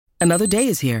Another day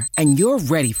is here, and you're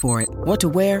ready for it. What to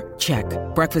wear? Check.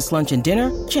 Breakfast, lunch, and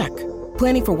dinner? Check.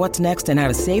 Planning for what's next and how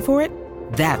to save for it?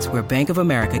 That's where Bank of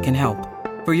America can help.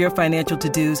 For your financial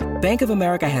to-dos, Bank of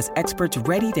America has experts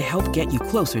ready to help get you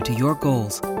closer to your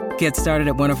goals. Get started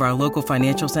at one of our local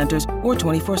financial centers or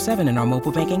 24/7 in our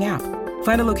mobile banking app.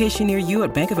 Find a location near you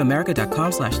at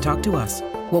bankofamerica.com/talktous.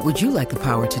 What would you like the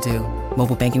power to do?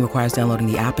 Mobile banking requires downloading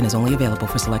the app and is only available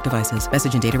for select devices.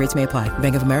 Message and data rates may apply.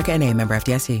 Bank of America N.A., member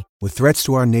FDIC. With threats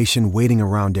to our nation waiting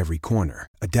around every corner,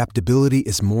 adaptability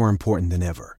is more important than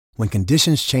ever. When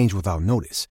conditions change without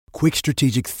notice, quick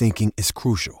strategic thinking is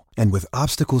crucial. And with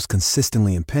obstacles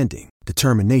consistently impending,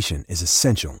 determination is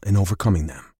essential in overcoming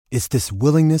them. It's this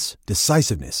willingness,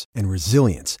 decisiveness, and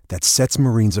resilience that sets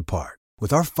Marines apart.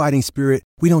 With our fighting spirit,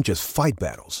 we don't just fight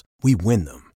battles, we win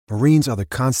them. Marines are the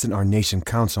constant our nation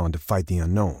counts on to fight the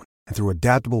unknown. And through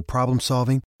adaptable problem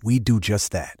solving, we do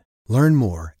just that. Learn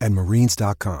more at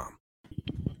marines.com.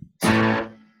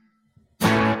 Number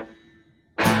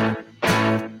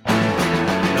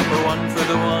one for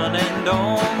the one and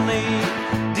only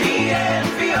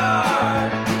DNVR.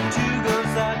 Two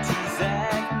goes out to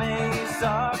Zach Mace,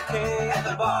 RK at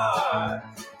the bar.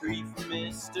 Three for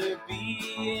Mr. B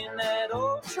in that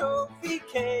old trophy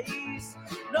case.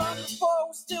 Number four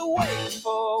we're still waiting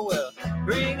for, well,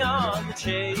 bring on the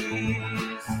chase.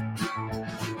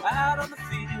 Out on the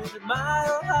field at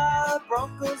Mile High,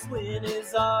 Broncos win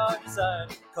is our desire.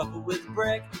 Coupled with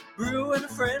Breck, Brew and a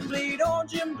friend, bleed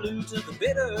orange and blue to the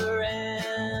bitter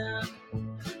end.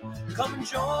 Come and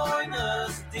join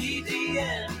us,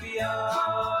 DNVR.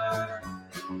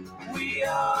 We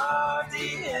are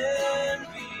DNVR.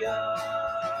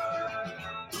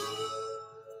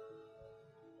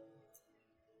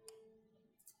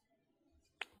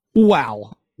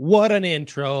 Wow, what an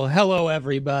intro. Hello,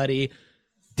 everybody.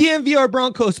 DNVR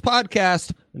Broncos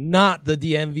podcast, not the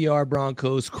DNVR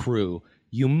Broncos crew.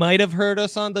 You might have heard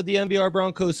us on the DNVR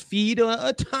Broncos feed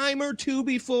a time or two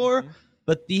before,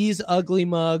 but these ugly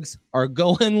mugs are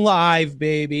going live,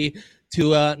 baby,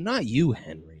 to not you,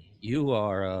 Henry. You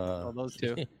are those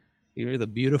two. You're the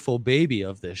beautiful baby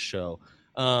of this show.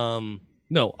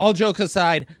 No, all jokes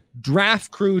aside,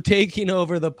 draft crew taking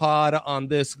over the pod on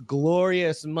this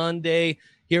glorious Monday.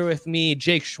 Here with me,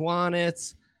 Jake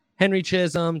Schwanitz, Henry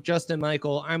Chisholm, Justin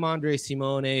Michael. I'm Andre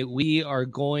Simone. We are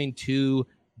going to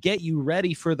get you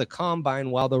ready for the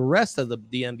combine while the rest of the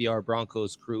DNVR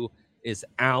Broncos crew is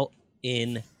out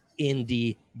in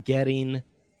Indy getting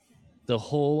the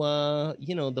whole,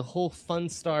 the whole fun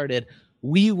started.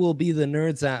 We will be the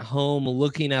nerds at home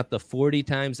looking at the 40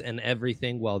 times and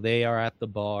everything while they are at the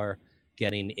bar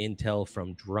getting intel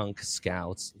from drunk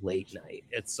scouts late night.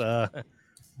 It's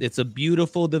a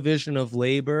beautiful division of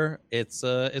labor. It's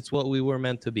what we were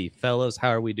meant to be. Fellas, how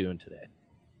are we doing today?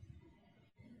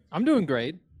 I'm doing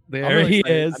great. There he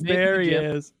is. There he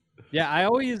is. Yeah,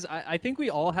 I think we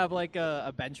all have like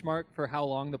a benchmark for how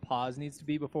long the pause needs to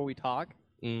be before we talk.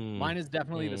 Mine is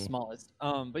definitely the smallest.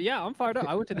 But yeah, I'm fired up.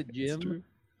 I went to the gym.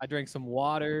 I drank some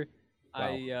water.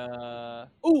 Wow.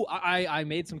 I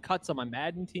made some cuts on my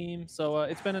Madden team. So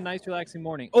it's been a nice, relaxing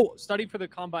morning. Oh, studied for the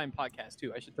Combine podcast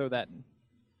too. I should throw that in.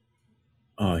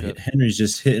 Oh, Henry's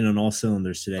just hitting on all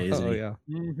cylinders today, isn't he? Yeah.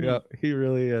 Mm-hmm. Yeah, he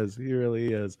really is. He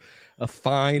really is. A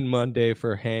fine Monday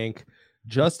for Hank.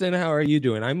 Justin, how are you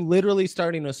doing? I'm literally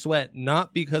starting to sweat,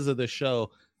 not because of the show.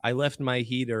 I left my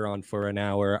heater on for an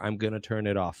hour. I'm going to turn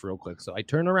it off real quick. So I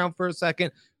turn around for a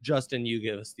second. Justin, you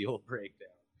give us the old breakdown.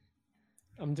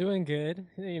 I'm doing good.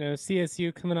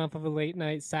 CSU coming off of a late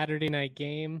night Saturday night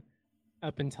game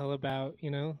up until about,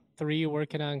 3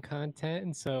 working on content.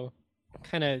 And so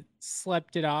kind of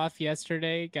slept it off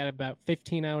yesterday. Got about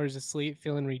 15 hours of sleep,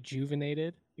 feeling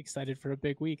rejuvenated, excited for a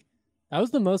big week. That was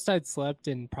the most I'd slept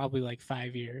in probably like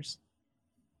 5 years.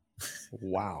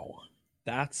 Wow.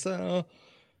 That's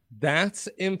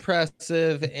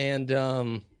impressive.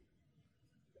 And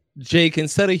Jake,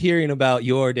 instead of hearing about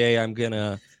your day, I'm going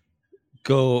to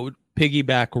go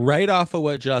piggyback right off of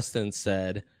what Justin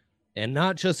said. And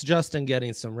not just Justin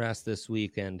getting some rest this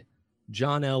weekend,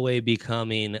 John Elway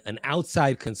becoming an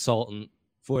outside consultant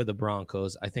for the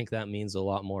Broncos. I think that means a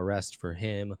lot more rest for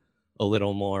him, a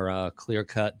little more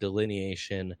clear-cut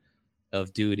delineation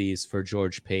of duties for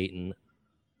George Payton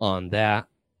on that.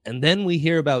 And then we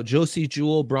hear about Josie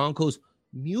Jewell, Broncos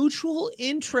mutual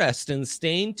interest in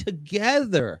staying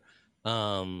together.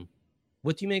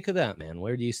 What do you make of that, man?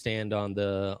 Where do you stand on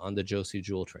the Josie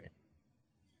Jewell train?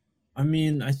 I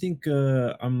mean, I think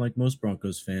I'm like most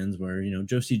Broncos fans where,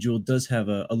 Josie Jewell does have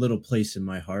a little place in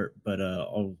my heart, but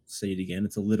I'll say it again.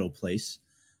 It's a little place.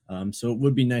 So it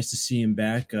would be nice to see him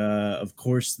back. Of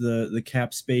course, the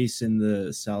cap space and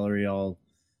the salary all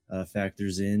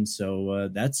factors in, so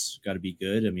that's got to be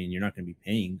good. I mean, you're not going to be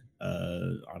paying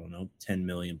I don't know, 10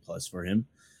 million plus for him,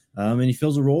 and he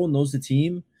fills a role and knows the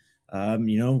team.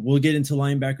 We'll get into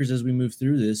linebackers as we move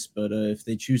through this, but if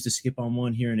they choose to skip on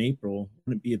one here in April,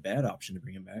 wouldn't it be a bad option to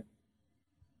bring him back?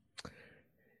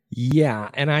 Yeah,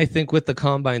 and I think with the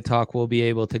combine talk, we'll be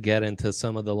able to get into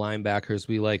some of the linebackers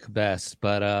we like best.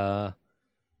 But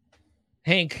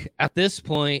Hank, at this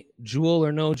point, Jewel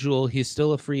or no Jewel, he's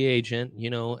still a free agent.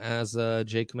 As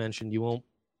Jake mentioned, you won't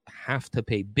have to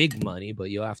pay big money, but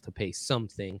you'll have to pay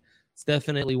something. It's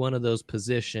definitely one of those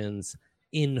positions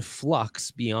in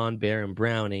flux beyond Baron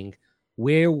Browning.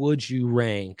 Where would you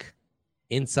rank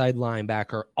inside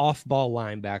linebacker, off-ball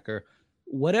linebacker,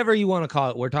 whatever you want to call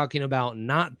it? We're talking about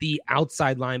not the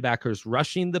outside linebackers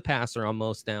rushing the passer on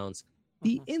most downs,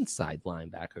 the inside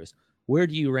linebackers. Where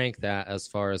do you rank that as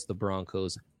far as the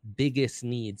Broncos' biggest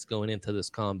needs going into this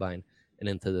combine and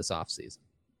into this offseason?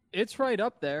 It's right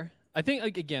up there. I think,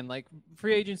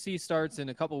 free agency starts in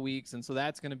a couple weeks, and so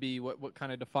that's going to be what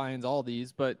kind of defines all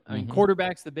these. But, I mean,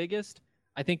 quarterback's the biggest.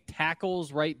 I think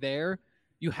tackle's right there.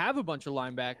 You have a bunch of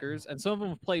linebackers, and some of them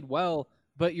have played well,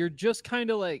 but you're just kind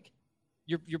of like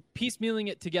you're piecemealing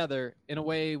it together in a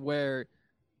way where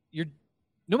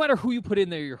no matter who you put in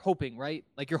there, you're hoping, right?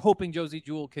 Like you're hoping Josie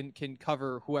Jewell can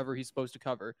cover whoever he's supposed to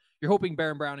cover. You're hoping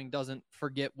Baron Browning doesn't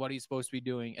forget what he's supposed to be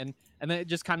doing. And then it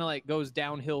just kind of like goes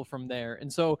downhill from there.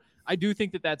 And so I do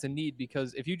think that that's a need,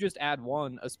 because if you just add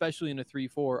one, especially in a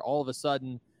 3-4, all of a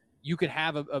sudden you could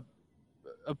have a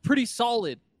pretty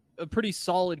solid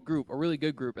group, a really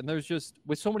good group. And there's just,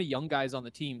 with so many young guys on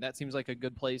the team, that seems like a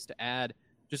good place to add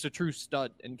just a true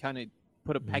stud and kind of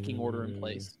put a pecking order in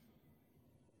place.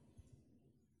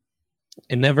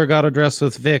 It never got addressed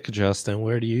with Vic, Justin.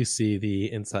 Where do you see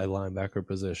the inside linebacker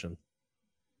position?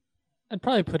 I'd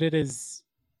probably put it as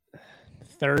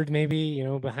third, maybe,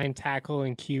 behind tackle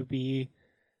and QB.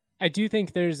 I do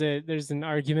think there's an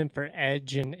argument for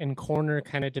edge and corner,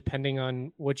 kind of depending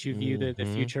on what you view the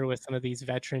future with some of these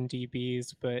veteran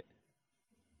DBs. But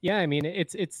yeah, I mean,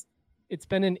 it's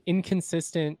been an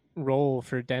inconsistent role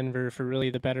for Denver for really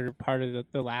the better part of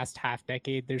the last half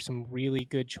decade. There's some really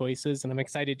good choices, and I'm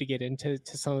excited to get into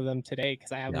some of them today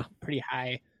because I have them pretty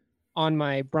high on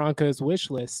my Broncos wish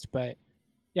list. But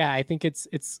yeah, I think it's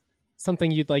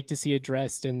something you'd like to see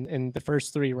addressed in the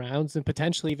first 3 rounds and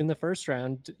potentially even the first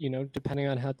round, depending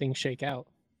on how things shake out.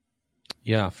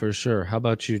 Yeah, for sure. How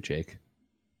about you, Jake?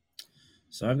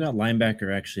 So I've got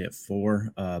linebacker actually at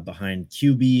 4, behind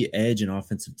QB, edge, and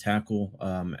offensive tackle.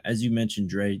 As you mentioned,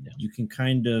 Dre, you can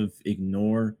kind of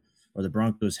ignore, or the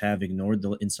Broncos have ignored,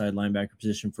 the inside linebacker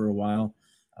position for a while.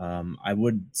 I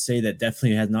would say that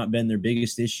definitely has not been their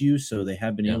biggest issue, so they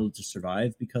have been able to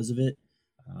survive because of it.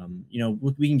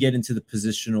 We can get into the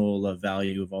positional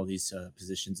value of all these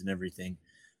positions and everything.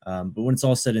 But when it's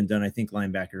all said and done, I think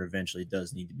linebacker eventually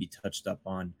does need to be touched up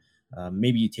on.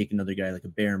 Maybe you take another guy like a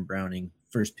Baron Browning,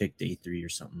 first pick day 3 or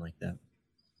something like that.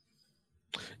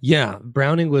 Yeah,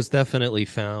 Browning was definitely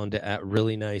found at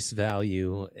really nice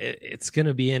value. It's going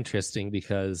to be interesting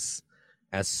because,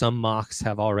 as some mocks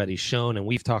have already shown, and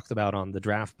we've talked about on the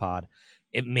draft pod,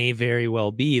 it may very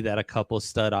well be that a couple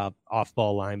stud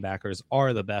off-ball linebackers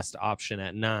are the best option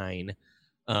at 9.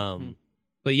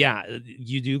 But yeah,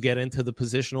 you do get into the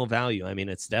positional value. I mean,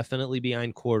 it's definitely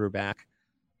behind quarterback,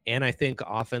 and I think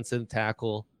offensive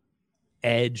tackle,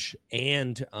 edge,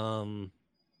 and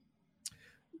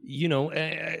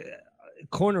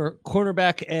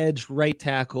cornerback, edge, right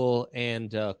tackle,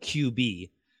 and QB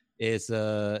is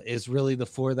really the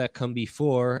 4 that come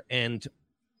before. And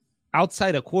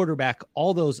outside of quarterback,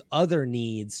 all those other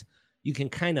needs, you can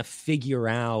kind of figure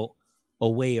out a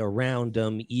way around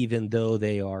them, even though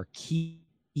they are key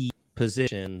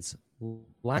positions,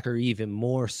 or even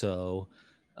more so.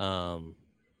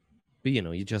 But,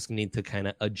 you just need to kind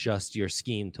of adjust your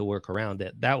scheme to work around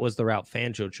it. That was the route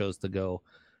Fangio chose to go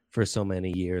for so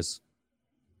many years.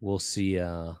 We'll see.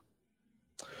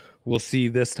 We'll see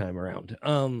this time around.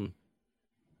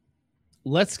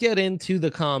 Let's get into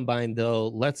the combine, though.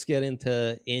 Let's get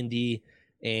into Indy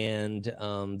and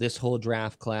this whole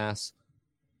draft class.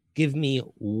 Give me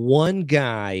one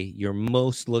guy you're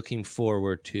most looking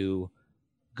forward to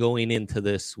going into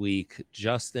this week.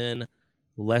 Justin,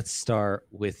 let's start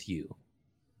with you.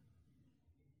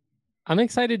 I'm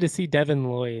excited to see Devin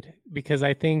Lloyd because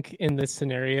I think in this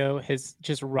scenario, his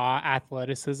just raw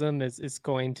athleticism is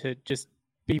going to just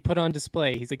be put on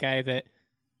display. He's a guy that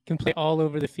can play all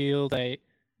over the field.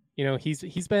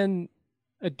 He's been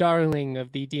a darling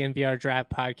of the DNVR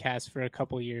Draft podcast for a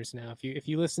couple years now. If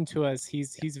you listen to us,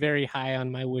 he's very high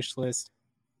on my wish list.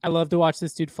 I love to watch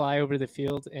this dude fly over the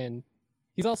field, and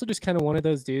he's also just kind of one of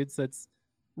those dudes that's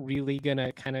really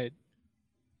gonna kind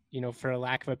of, for a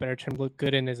lack of a better term, look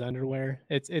good in his underwear.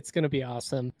 It's gonna be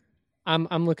awesome.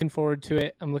 I'm looking forward to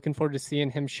it. I'm looking forward to seeing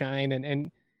him shine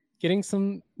and getting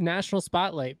some national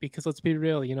spotlight, because let's be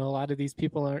real, a lot of these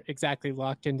people aren't exactly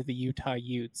locked into the Utah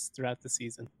Utes throughout the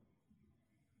season.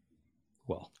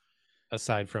 Well,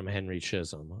 aside from Henry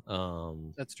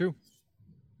Chisholm, that's true.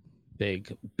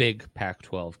 Big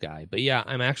Pac-12 guy. But yeah,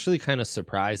 I'm actually kind of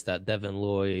surprised that Devin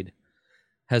Lloyd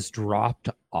has dropped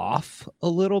off a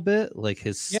little bit. Like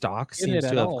his stock seems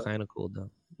to have kind of cooled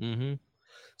down. Mm-hmm.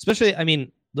 Especially, I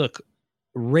mean, look,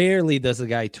 rarely does a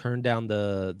guy turn down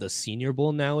the Senior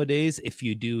Bowl nowadays. If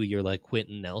you do, you're like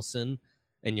Quentin Nelson,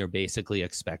 and you're basically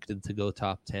expected to go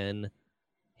top 10.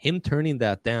 Him turning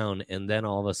that down and then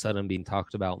all of a sudden being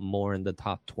talked about more in the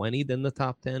top 20 than the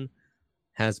top 10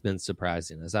 has been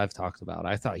surprising. As I've talked about,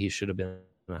 I thought he should have been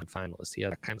a finalist. He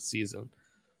had that kind of season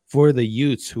for the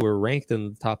Utes, who were ranked in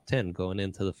the top 10 going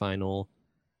into the final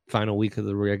week of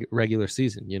the regular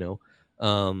season,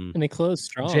 and they closed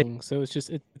strong. So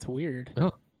it's weird.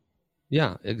 Oh,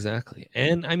 yeah, exactly.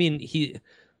 And I mean,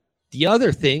 the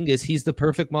other thing is he's the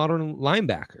perfect modern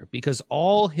linebacker, because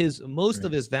most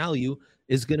of his value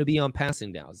is going to be on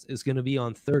passing downs, is going to be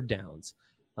on third downs,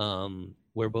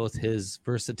 where both his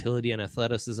versatility and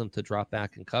athleticism to drop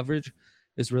back in coverage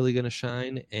is really going to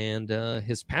shine, and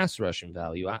his pass rushing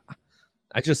value.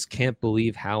 I just can't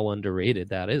believe how underrated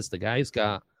that is. The guy's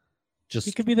got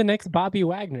he could be the next Bobby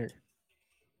Wagner,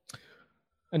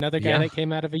 another guy that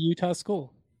came out of a Utah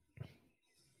school.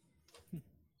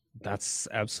 That's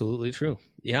absolutely true.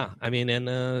 Yeah, I mean, and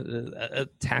a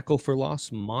tackle for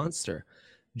loss monster.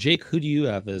 Jake, who do you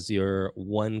have as your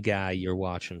one guy you're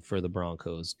watching for the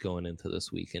Broncos going into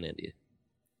this week in Indy?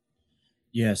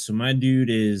 Yeah, so my dude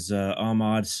is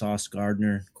Ahmad Sauce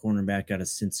Gardner, cornerback out of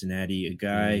Cincinnati, a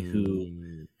guy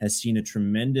who has seen a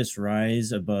tremendous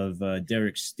rise above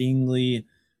Derek Stingley,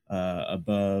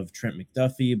 above Trent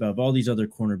McDuffie, above all these other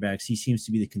cornerbacks. He seems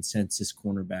to be the consensus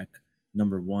cornerback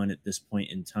number one at this point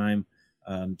in time.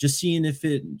 Just seeing if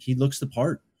he looks the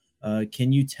part.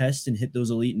 Can you test and hit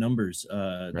those elite numbers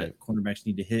that cornerbacks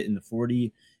need to hit in the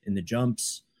 40, in the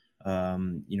jumps?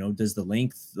 Does the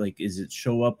length, is it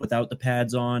show up without the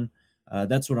pads on?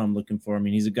 That's what I'm looking for. I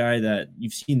mean, he's a guy that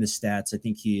you've seen the stats. I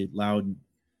think he allowed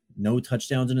no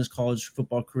touchdowns in his college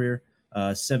football career,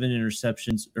 3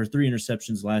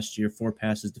 interceptions last year, 4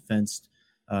 passes defensed.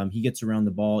 He gets around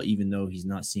the ball, even though he's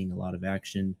not seeing a lot of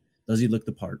action. Does he look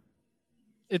the part?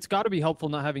 It's got to be helpful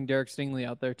not having Derek Stingley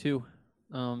out there too,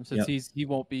 since he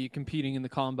won't be competing in the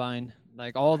combine.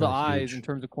 Like all the eyes in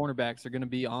terms of cornerbacks are going to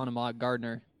be on Ahmad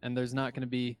Gardner, and there's not going to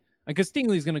be because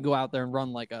Stingley's going to go out there and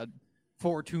run like a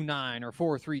 4.29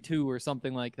 or 4.32 or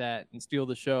something like that and steal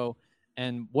the show.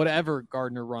 And whatever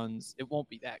Gardner runs, it won't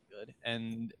be that good.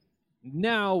 And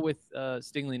now with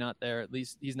Stingley not there, at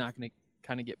least he's not going to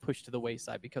kind of get pushed to the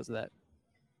wayside because of that.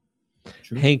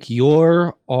 True. Hank,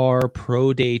 you're our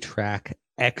pro day track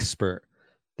expert.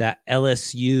 That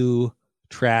LSU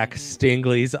track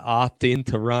Stingley's opting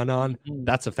to run on,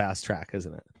 that's a fast track,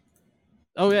 isn't it?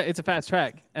 Oh yeah, it's a fast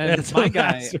track. And my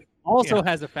guy also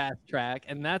has a fast track,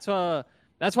 and that's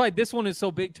why this one is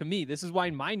so big to me. This is why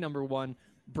my number one,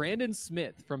 Brandon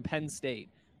Smith from Penn State.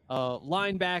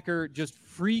 Linebacker, just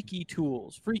freaky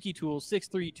tools,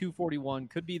 6'3", 241,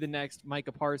 could be the next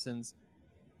Micah Parsons.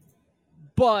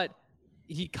 But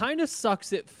he kind of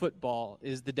sucks at football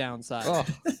is the downside.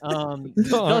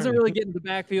 Doesn't really get into the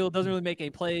backfield, doesn't really make any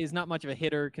plays, not much of a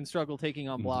hitter, can struggle taking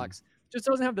on blocks. Just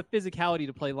doesn't have the physicality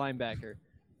to play linebacker.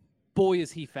 Boy,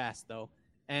 is he fast, though.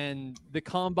 And the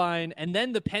combine, and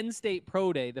then the Penn State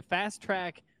Pro Day, the fast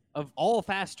track of all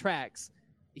fast tracks,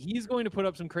 he's going to put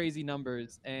up some crazy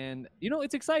numbers. And,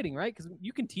 it's exciting, right? Because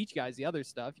you can teach guys the other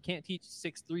stuff. You can't teach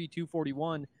 6'3",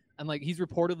 241. And he's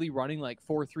reportedly running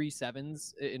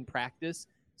 4.37s in practice.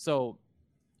 So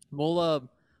we'll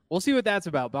see what that's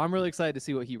about. But I'm really excited to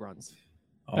see what he runs.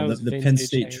 Oh, the Penn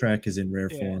State track is in rare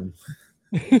form.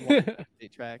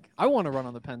 State track. I want to run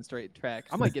on the Penn State track.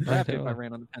 I might get drafted if I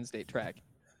ran on the Penn State track.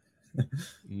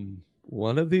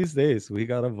 One of these days, we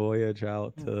got to voyage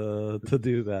out to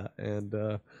do that and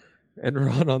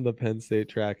run on the Penn State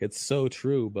track. It's so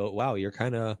true. But wow, you're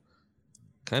kind of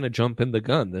jumping the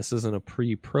gun. This isn't a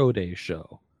pre-pro day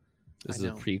show. This is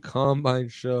a pre-combine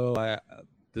show.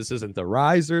 This isn't the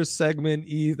risers segment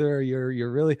either.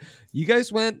 You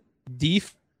guys went deep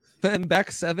and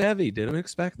back 7 heavy. Didn't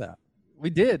expect that. We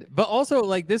did. But also,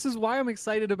 like, this is why I'm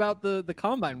excited about the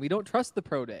combine. We don't trust the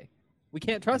pro day. We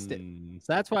can't trust it.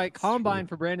 So that's why combine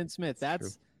for Brandon Smith.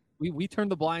 We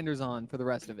turned the blinders on for the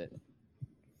rest of it.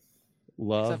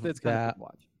 Love Except it's that. kind of fun to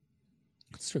watch.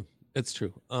 It's true. It's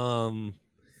true.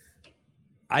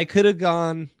 I could have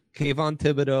gone Kayvon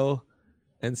Thibodeau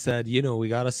and said, we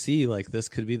got to see, like, this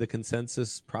could be the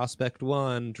consensus prospect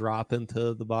one, drop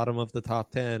into the bottom of the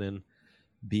top 10 and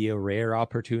be a rare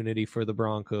opportunity for the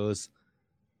Broncos.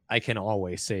 I can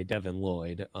always say Devin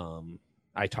Lloyd.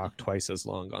 I talked twice as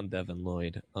long on Devin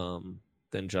Lloyd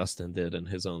than Justin did in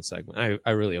his own segment.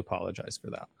 I really apologize for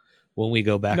that. When we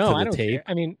go back to the tape. Care.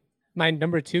 I mean, my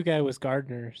number 2 guy was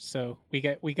Gardner, so we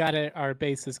got our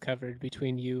bases covered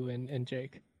between you and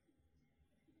Jake.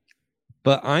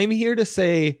 But I'm here to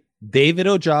say David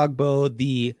Ojogbo,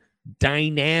 the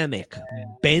dynamic,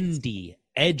 bendy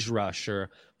edge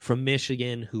rusher from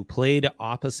Michigan who played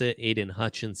opposite Aiden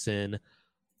Hutchinson.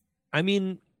 I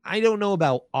mean, I don't know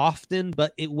about often,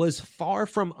 but it was far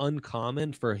from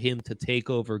uncommon for him to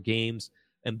take over games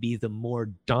and be the more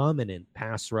dominant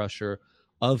pass rusher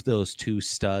of those two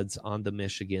studs on the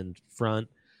Michigan front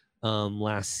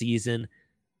last season.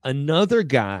 Another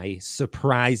guy,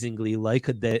 surprisingly, like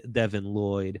a Devin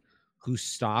Lloyd, whose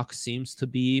stock seems to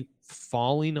be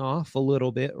falling off a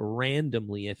little bit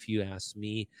randomly, if you ask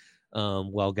me,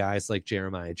 while guys like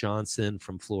Jeremiah Johnson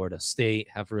from Florida State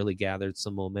have really gathered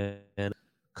some momentum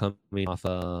coming off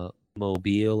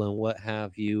Mobile and what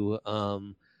have you.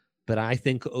 But I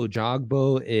think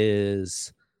Ojogbo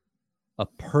is a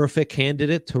perfect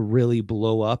candidate to really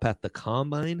blow up at the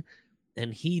combine.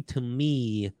 And he, to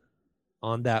me,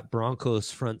 on that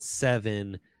Broncos front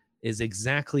 7 is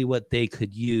exactly what they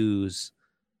could use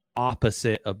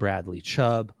opposite a Bradley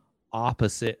Chubb,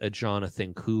 opposite a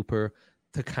Jonathan Cooper,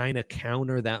 to kind of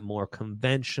counter that more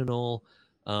conventional,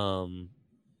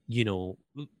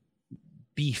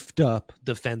 beefed up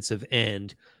defensive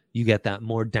end. You get that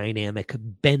more dynamic,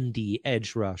 bendy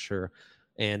edge rusher.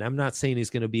 And I'm not saying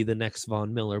he's going to be the next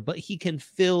Von Miller, but he can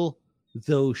fill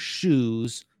those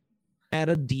shoes at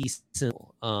a decent,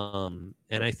 and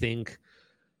I think,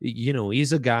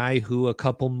 he's a guy who a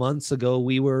couple months ago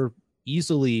we were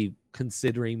easily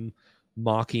considering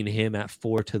mocking him at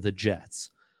 4 to the Jets.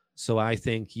 So I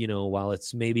think, while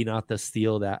it's maybe not the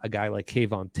steal that a guy like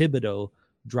Kayvon Thibodeau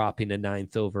dropping to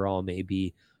 9th overall may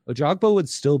be, Ojogbo would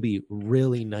still be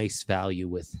really nice value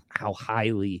with how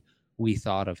highly we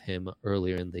thought of him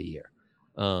earlier in the year.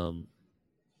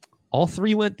 All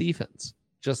 3 went defense,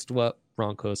 just what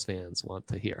Broncos fans want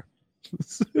to hear.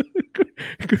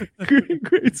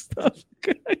 great stuff,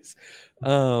 guys.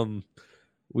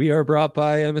 We are brought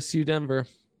by MSU Denver,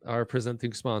 our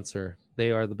presenting sponsor.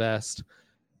 They are the best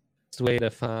way to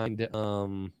find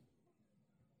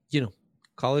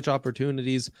college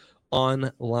opportunities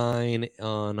online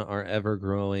on our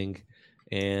ever-growing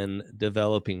and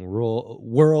developing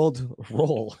world.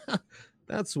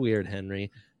 That's weird,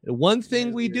 Henry. One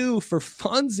thing we do for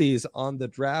funsies on the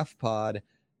draft pod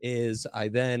is I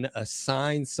then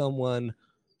assign someone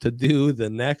to do the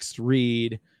next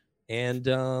read.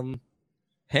 And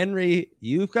Henry,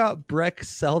 you've got Breck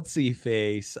Seltzy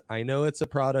face. I know it's a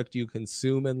product you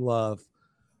consume and love.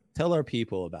 Tell our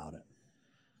people about it.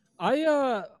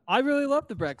 I really love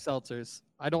the Breck seltzers.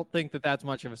 I don't think that that's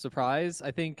much of a surprise. I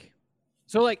think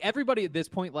so. Like, everybody at this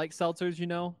point likes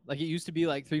seltzers, like it used to be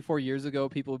like 3-4 years ago.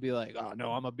 People would be like, "Oh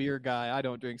no, I'm a beer guy. I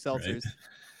don't drink seltzers."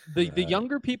 Right. The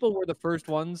younger people were the first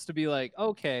ones to be like,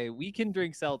 "Okay, we can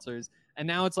drink seltzers." And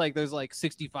now it's like there's like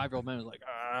 65-year-old men who's like,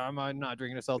 "I'm not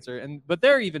drinking a seltzer," but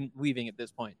they're even leaving at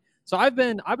this point. So I've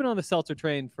been on the seltzer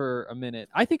train for a minute.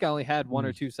 I think I only had 1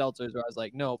 or 2 seltzers where I was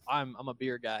like, "Nope, I'm a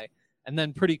beer guy." And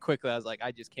then pretty quickly I was like,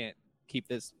 I just can't keep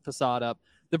this facade up.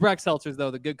 The Breck seltzers,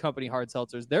 though, the Good Company hard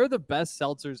seltzers, they're the best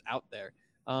seltzers out there.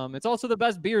 It's also the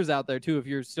best beers out there, too, if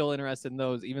you're still interested in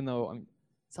those, even though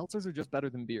seltzers are just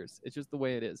better than beers. It's just the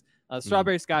way it is.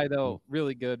 Strawberry Sky, though,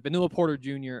 really good. Vanilla Porter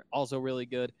Jr., also really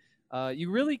good.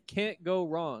 You really can't go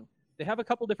wrong. They have a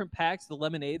couple different packs. The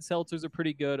lemonade seltzers are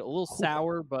pretty good. A little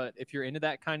sour, but if you're into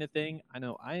that kind of thing, I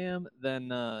know I am,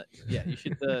 then you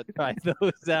should try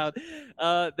those out.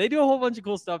 They do a whole bunch of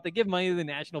cool stuff. They give money to the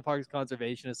National Parks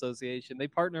Conservation Association. They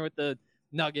partner with the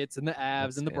Nuggets and the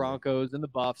Avs and the Broncos and the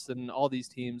Buffs and all these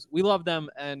teams. We love them,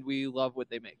 and we love what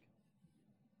they make.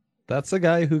 That's a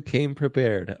guy who came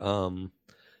prepared.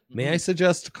 May I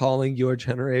suggest calling your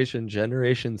generation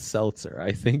Generation Seltzer?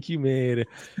 I think you made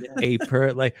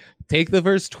take the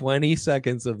first 20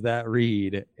 seconds of that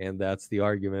read, and that's the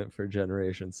argument for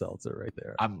Generation Seltzer right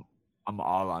there. I'm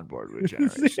all on board with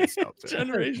Generation Seltzer.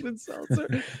 Generation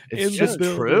Seltzer. It's just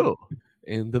true.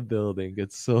 in the building.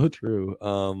 It's so true.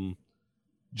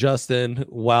 Justin,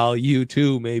 while you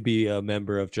too may be a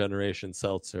member of Generation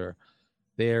Seltzer,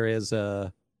 there is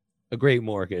a great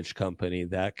mortgage company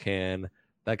that can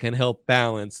help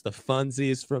balance the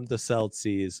funsies from the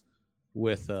Celtsies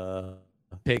with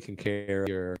taking care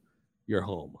of your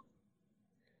home.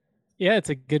 Yeah, it's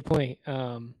a good point.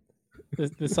 The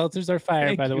seltzers are fire,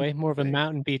 Thank by the you. way, more of a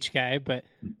mountain beach guy, but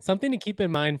something to keep in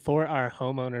mind for our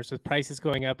homeowners with prices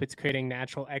going up, it's creating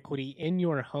natural equity in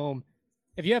your home.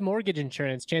 If you have mortgage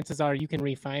insurance, chances are you can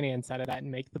refinance out of that and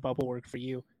make the bubble work for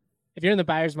you. If you're in the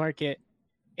buyer's market,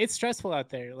 it's stressful out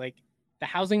there. Like the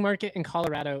housing market in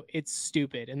Colorado, it's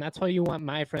stupid. And that's why you want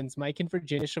my friends, Mike and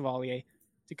Virginia Chevalier,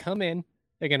 to come in.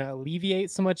 They're going to alleviate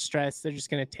so much stress. They're just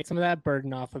going to take some of that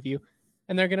burden off of you.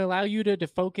 And they're going to allow you to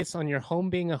focus on your home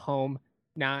being a home,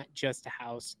 not just a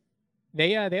house.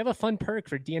 They have a fun perk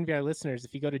for DNVR listeners.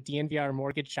 If you go to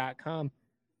dnvrmortgage.com,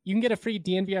 you can get a free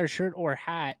DNVR shirt or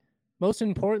hat. Most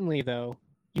importantly, though,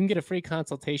 you can get a free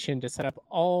consultation to set up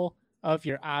all of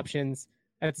your options.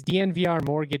 That's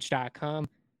dnvrmortgage.com.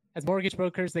 As mortgage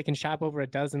brokers, they can shop over a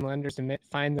dozen lenders and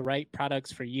find the right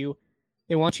products for you.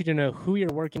 They want you to know who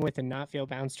you're working with and not feel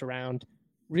bounced around.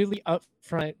 Really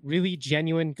upfront, really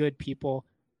genuine, good people.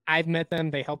 I've met them.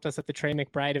 They helped us at the Trey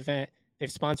McBride event. They've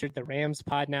sponsored the Rams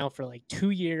pod now for like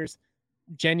 2 years.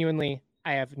 Genuinely,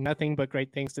 I have nothing but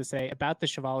great things to say about the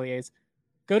Chevaliers.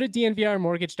 Go to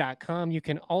dnvrmortgage.com. You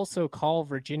can also call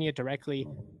Virginia directly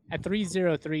at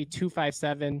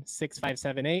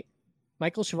 303-257-6578.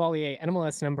 Michael Chevalier,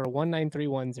 NMLS number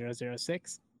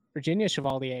 1931006. Virginia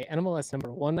Chevalier, NMLS number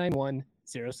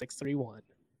 1910631.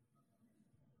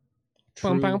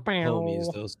 True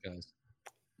homies, those guys.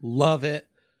 Love it.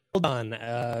 Hold on,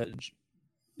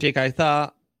 Jake. I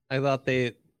thought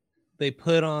they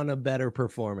put on a better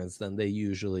performance than they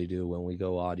usually do when we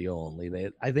go audio only.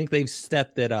 I think they've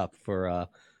stepped it up for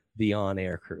the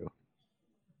on-air crew.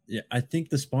 Yeah, I think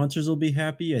the sponsors will be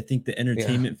happy. I think the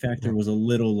entertainment factor was a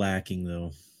little lacking,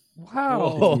 though.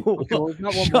 Wow. Okay, well, we've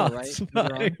got one more,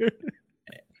 right?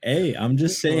 Hey, I'm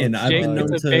just saying. I've Jake been known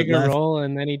gets to a bigger laugh. role,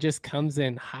 and then he just comes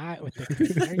in hot with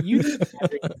the. Are you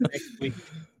next week?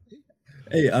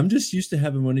 Hey, I'm just used to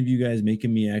having one of you guys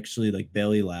making me actually like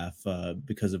belly laugh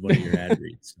because of one of your ad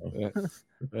reads. So.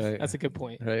 Right. That's a good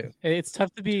point. Right. It's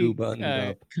tough to be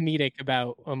up. comedic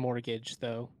about a mortgage,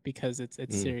 though, because it's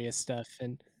serious stuff,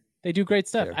 and they do great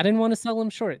stuff. Fair. I didn't want to sell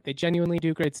them short. They genuinely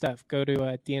do great stuff. Go to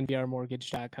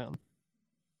dnvrmortgage.com.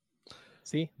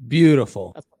 See?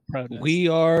 Beautiful. That's what I'm proud of. We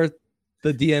are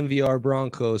the DNVR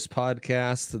Broncos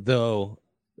podcast, though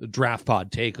Draft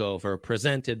Pod Takeover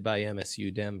presented by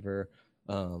MSU Denver.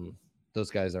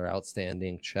 Those guys are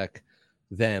outstanding. Check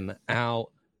them out.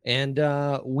 And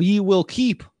we will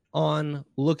keep on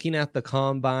looking at the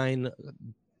combine,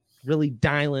 really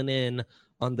dialing in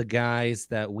on the guys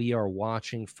that we are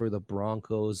watching for the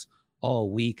Broncos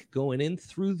all week, going in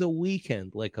through the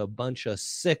weekend like a bunch of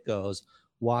sickos,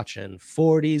 watching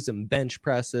 40s and bench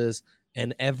presses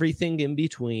and everything in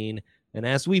between. And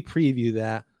as we preview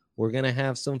that, we're going to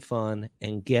have some fun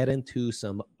and get into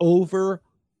some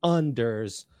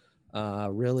over-unders.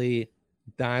 Really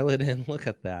dial it in. Look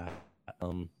at that.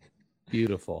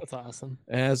 Beautiful. That's awesome.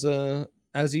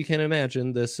 As you can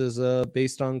imagine, this is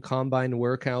based on combine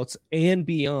workouts and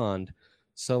beyond.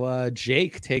 So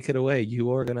Jake, take it away. You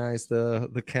organize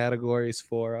the categories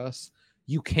for us.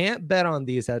 You can't bet on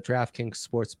these at DraftKings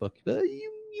Sportsbook.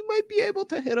 You might be able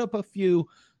to hit up a few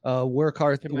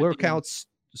workouts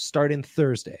starting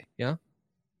Thursday. Yeah.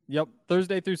 Yep.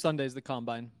 Thursday through Sunday is the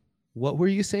combine. What were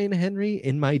you saying, Henry?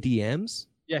 In my DMs?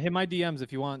 Yeah, hit my DMs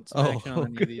if you want some action on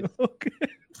any of these. Okay.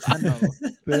 I know.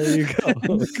 There you go.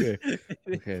 Okay.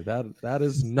 That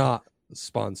is not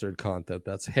sponsored content.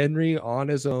 That's Henry on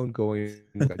his own going.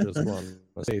 I just want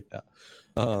to say that.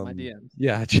 My DMs.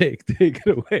 Yeah, Jake, take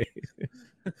it away.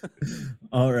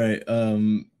 All right.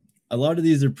 A lot of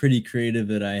these are pretty creative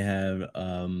that I have.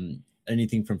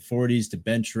 Anything from 40s to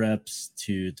bench reps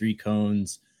to 3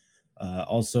 cones.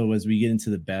 Also, as we get into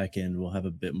the back end, we'll have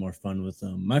a bit more fun with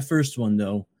them. My first one,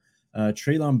 though,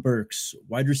 Treylon Burks,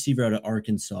 wide receiver out of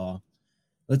Arkansas.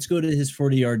 Let's go to his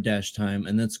 40-yard dash time,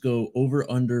 and let's go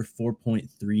over under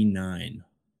 4.39.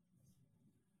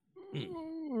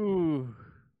 Ooh.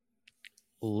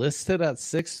 Listed at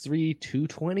 6'3",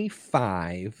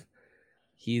 225.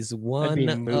 He's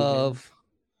one of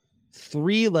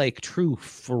 3 like true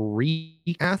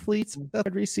freak athletes at the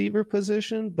wide receiver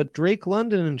position, but Drake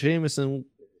London and Jamison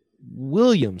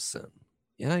Williamson.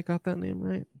 Yeah, I got that name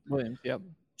right. Williams, yep.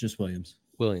 Just Williams.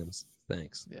 Williams,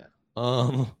 thanks. Yeah.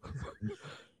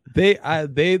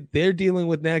 they're dealing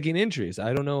with nagging injuries.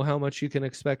 I don't know how much you can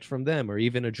expect from them, or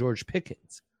even a George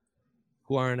Pickens,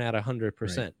 who aren't at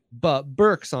 100%. Right. But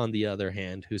Burks, on the other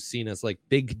hand, who's seen as like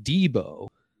Big Debo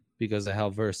because of how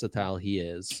versatile he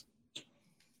is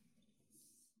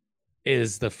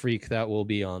the freak that will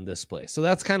be on display. So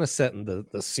that's kind of setting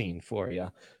the scene for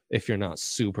you if you're not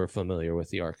super familiar with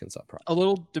the Arkansas product. A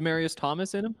little Demarius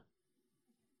Thomas in him.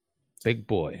 Big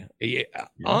boy. Yeah.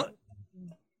 Yeah.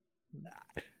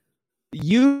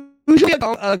 Usually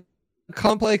a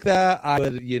comp like that, I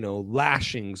would,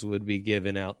 lashings would be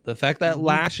given out. The fact that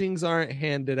lashings aren't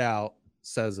handed out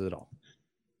says it all.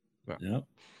 Yep.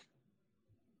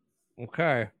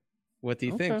 Okay. What do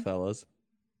you think, fellas?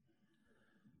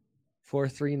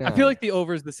 4-3-9. I feel like the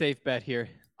over is the safe bet here.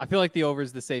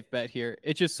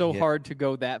 It's just so hard to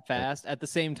go that fast. At the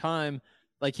same time,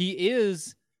 like, he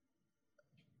is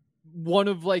one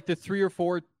of like the 3 or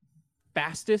 4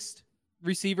 fastest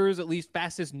receivers, at least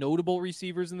fastest notable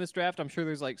receivers in this draft. I'm sure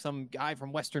there's like some guy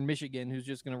from Western Michigan who's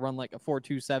just going to run like a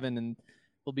 4.27 and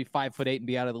he'll be 5'8" and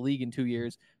be out of the league in 2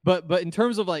 years. But in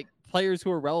terms of like players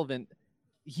who are relevant,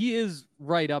 he is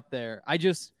right up there.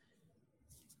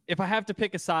 If I have to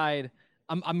pick a side,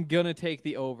 I'm gonna take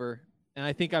the over, and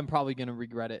I think I'm probably gonna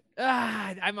regret it.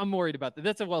 I'm worried about that.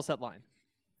 That's a well set line.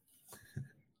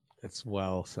 It's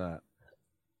well set.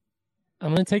 I'm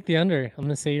gonna take the under. I'm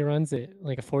gonna say he runs it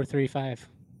like a 4.35.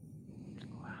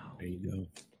 Wow. There you go.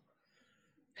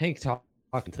 Hank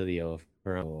talking to the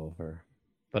over,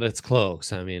 but it's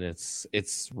close. I mean,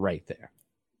 it's right there.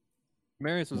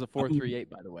 Marius was a 4.38,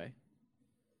 by the way.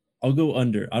 I'll go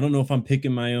under. I don't know if I'm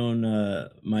picking my own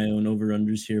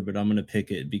over-unders here, but I'm going to pick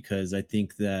it because I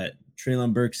think that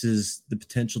Treylon Burks is the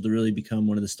potential to really become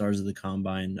one of the stars of the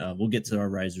combine. We'll get to our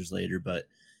risers later, but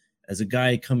as a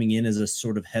guy coming in as a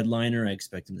sort of headliner, I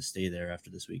expect him to stay there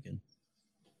after this weekend.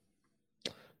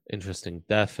 Interesting.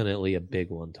 Definitely a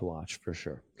big one to watch for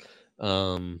sure.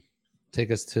 Take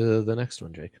us to the next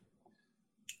one, Jake.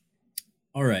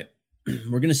 All right.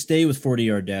 We're going to stay with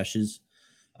 40-yard dashes.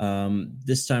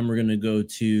 This time we're going to go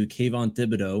to Kayvon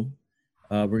Thibodeau.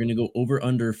 We're going to go over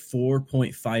under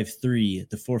 4.53.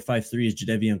 The 4.53 is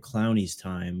Jadeveon Clowney's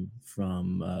time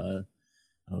from,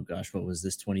 what was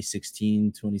this?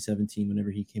 2016, 2017, whenever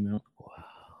he came out. Wow.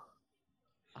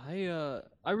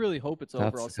 I really hope it's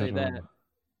over. I'll say that.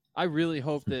 I really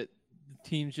hope that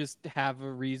teams just have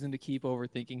a reason to keep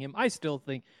overthinking him. I still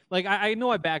think, like, I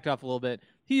know I backed off a little bit.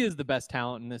 He is the best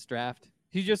talent in this draft.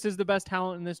 He just is the best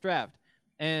talent in this draft.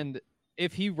 And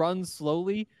if he runs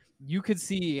slowly, you could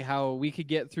see how we could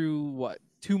get through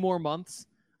 2 more months,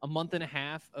 a month and a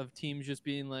half of teams just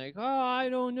being like, I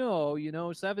don't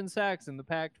know, 7 sacks in the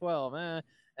Pac-12,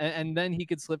 and then he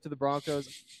could slip to the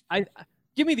Broncos.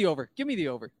 Give me the over.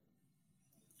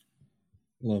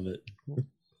 Love it.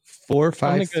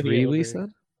 4.53, we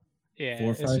said. Yeah,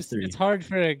 4.53. It's hard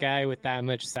for a guy with that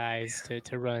much size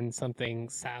to run something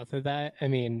south of that. I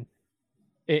mean,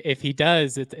 if he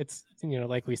does, it's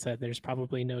like we said, there's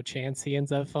probably no chance he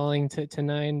ends up falling to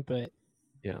 9. But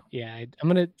yeah, I'm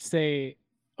gonna say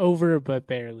over, but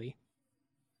barely.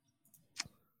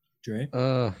 Dre?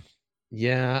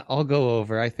 Yeah, I'll go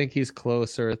over. I think he's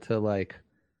closer to like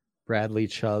Bradley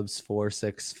Chubb's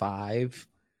 4.65,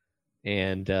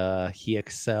 and he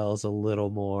excels a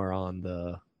little more on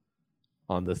the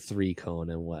 3 cone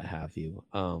and what have you.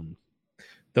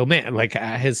 Though, man, like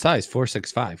his size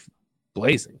 4.65.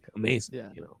 Blazing, amazing.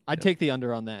 Yeah, I'd take the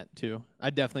under on that too.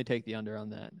 I'd definitely take the under on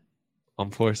that.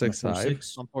 On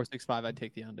 4.65. On 4.65, I'd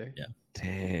take the under. Yeah.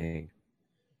 Dang.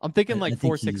 I'm thinking I like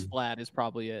think 4.6 flat is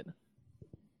probably it.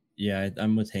 Yeah,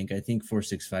 I'm with Hank. I think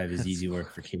 4.65 is easy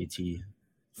work for KT.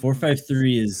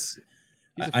 4.53 is.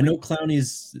 I know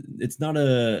Clowney's. It's not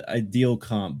a ideal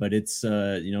comp, but it's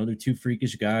they're 2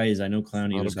 freakish guys. I know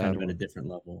Clowney was kind of at a different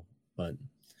level, but.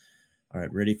 All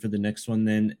right, ready for the next one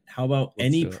then. How about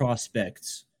any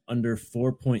prospects under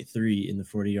 4.3 in the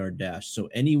 40-yard dash? So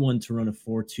anyone to run a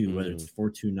 4.2, whether it's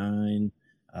 4.29,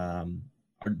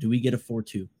 or do we get a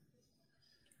 4.2?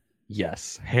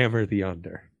 Yes, hammer the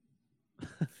under.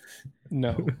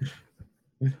 No.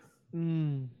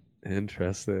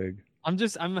 Interesting.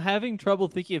 I'm having trouble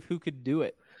thinking of who could do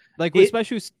it. Like,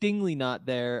 especially with Stingley not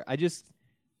there,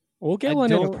 We'll get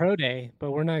one at a pro day,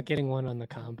 but we're not getting one on the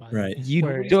combine. Right.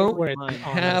 You don't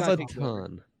have a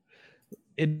ton.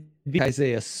 It'd be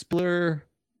Isaiah Spiller,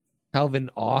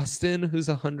 Calvin Austin, who's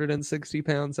 160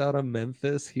 pounds out of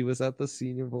Memphis. He was at the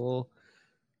Senior Bowl.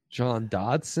 John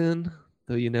Dodson,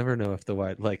 though you never know if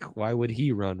why would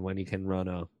he run when he can run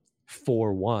a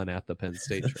 4.1 at the Penn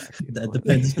State track? At the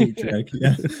Penn State track,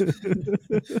 yeah.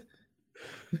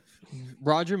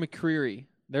 Roger McCreary.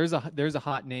 There's a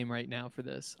hot name right now for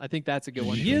this. I think that's a good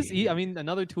one. I mean,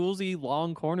 another toolsy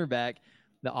long cornerback,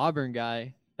 the Auburn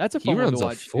guy. That's a fun one to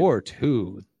watch. He runs a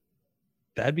 4.2.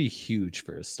 That'd be huge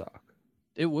for his stock.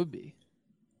 It would be.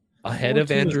 Ahead of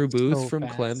Andrew Booth from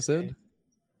Clemson.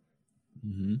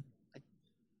 Mm-hmm.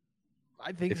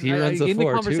 I think if he runs a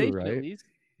 4.2, right? At least.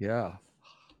 Yeah.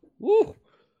 Woo.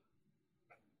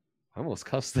 I almost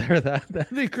cussed there.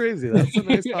 That'd be crazy. That's a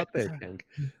nice hot take, Hank.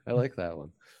 I like that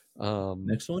one.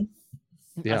 Next one.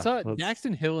 Yeah, I saw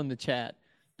Daxton Hill in the chat.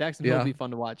 Daxton Hill would be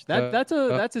fun to watch. That's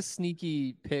a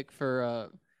sneaky pick for.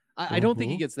 I don't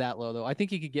think he gets that low though. I think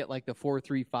he could get like the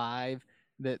 4.35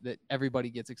 that everybody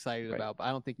gets excited about, but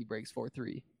I don't think he breaks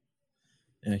 4.3.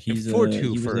 Yeah, he's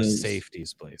 4.2 for a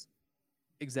safeties place.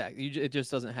 Exactly. It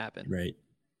just doesn't happen. Right.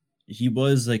 He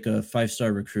was like a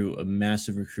 5-star recruit, a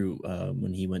massive recruit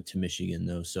when he went to Michigan,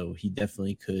 though. So he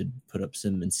definitely could put up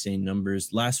some insane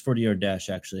numbers. Last 40-yard dash,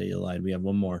 actually, I lied. We have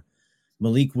one more.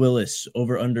 Malik Willis,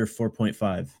 over under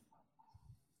 4.5.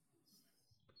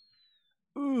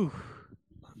 Ooh.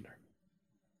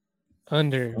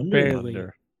 Under.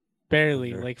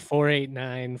 Barely. Like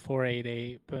 4.89,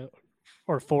 4.88, but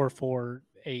or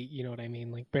 4.48. You know what I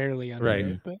mean? Like barely under. Right.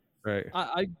 It, but Right.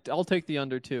 I'll take the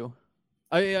under too.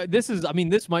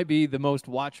 This might be the most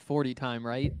watched 40 time,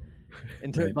 right?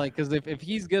 Because if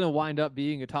he's gonna wind up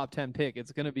being a top 10 pick,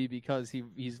 it's gonna be because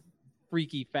he's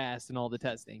freaky fast in all the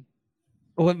testing.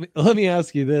 Let me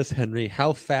ask you this, Henry.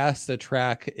 How fast a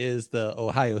track is the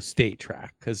Ohio State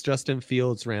track? Because Justin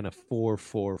Fields ran a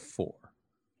 4.44.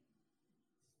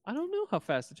 I don't know how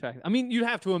fast the track. I mean, you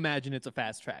have to imagine it's a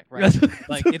fast track, right?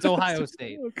 Like it's Ohio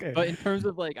State. Okay. But in terms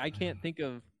of I can't think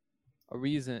of a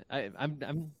reason.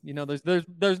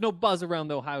 There's no buzz around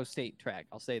the Ohio State track.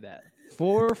 I'll say that.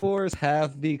 4.4s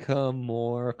have become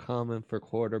more common for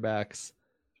quarterbacks.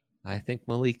 I think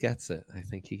Malik gets it. I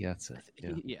think he gets it.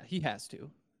 Yeah, he has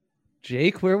to.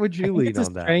 Jake, where would you lean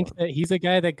on that one? That he's a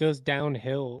guy that goes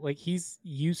downhill. Like he's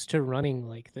used to running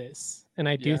like this. And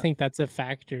I do think that's a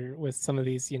factor with some of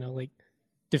these,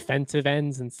 defensive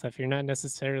ends and stuff. You're not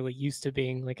necessarily used to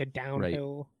being like a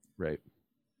downhill. Right.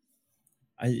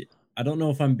 I don't know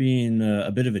if I'm being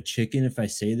a bit of a chicken if I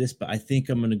say this, but I think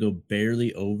I'm going to go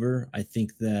barely over. I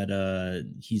think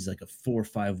that he's like a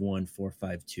 4.51,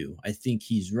 4.52. I think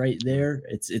he's right there.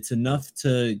 It's enough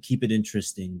to keep it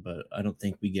interesting, but I don't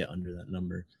think we get under that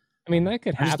number. I mean, that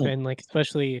could happen,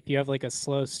 especially if you have like a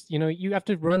slow, you have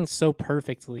to run so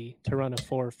perfectly to run a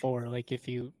 4.4. Like if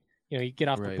you get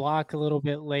off the block a little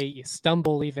bit late, you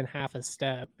stumble even half a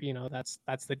step,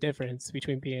 that's the difference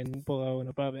between being below and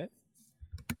above it.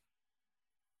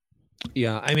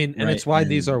 Yeah, I mean, and it's why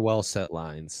these are well set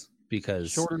lines, because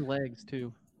shorter legs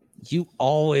too. You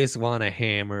always want to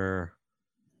hammer.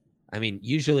 I mean,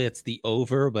 usually it's the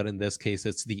over, but in this case,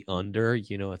 it's the under.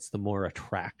 It's the more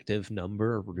attractive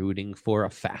number, rooting for a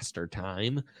faster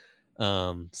time.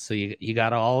 So you got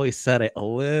to always set it a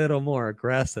little more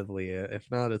aggressively.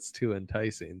 If not, it's too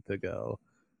enticing to go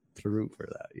to root for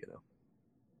that.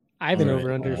 I have an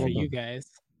over under for you guys.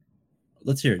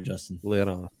 Let's hear it, Justin. Lay it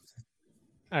off.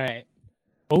 All right.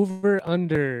 Over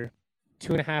under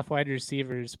 2.5 wide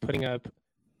receivers putting up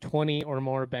 20 or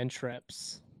more bench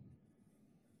reps.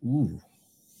 Ooh.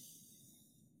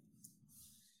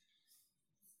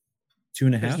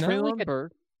 2.5?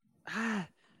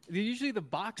 Usually the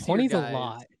box 20 is a guys,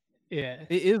 lot. Yeah.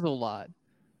 It is a lot.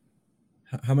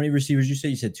 How many receivers you say?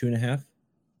 You said 2.5?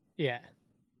 Yeah.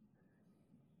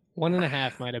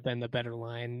 1.5 might have been the better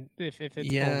line if it's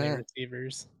only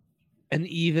receivers. And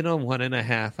even on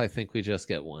 1.5, I think we just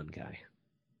get one guy.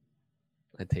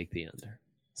 I take the under.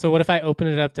 So what if I open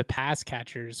it up to pass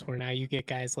catchers, where now you get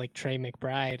guys like Trey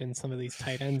McBride and some of these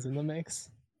tight ends in the mix?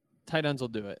 Tight ends will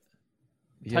do it.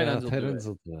 Tight ends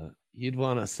will do it. You'd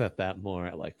want to set that more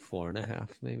at like 4.5,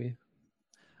 maybe.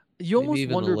 You almost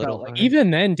wonder about even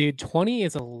then, dude. 20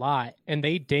 is a lot, and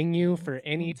they ding you for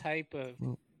any type of.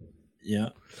 Yeah.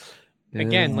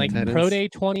 Again, like Pro Day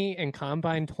 20 and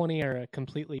Combine 20 are a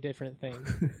completely different thing.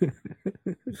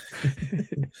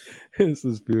 This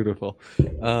is beautiful.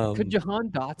 Could Jahan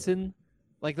Dotson,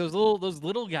 like those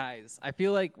little guys? I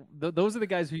feel like those are the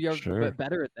guys who are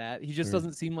better at that. He just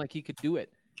doesn't seem like he could do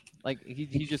it. Like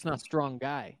he's just not a strong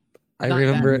guy. I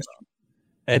remember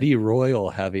Eddie Royal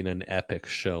having an epic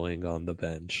showing on the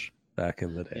bench back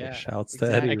in the day. Yeah, Shouts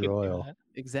to Eddie Royal.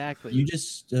 Exactly. You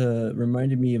just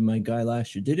reminded me of my guy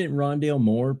last year. Didn't Rondale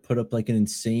Moore put up like an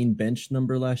insane bench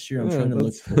number last year? I'm trying to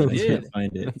look for it. I can't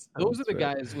find it. Those are the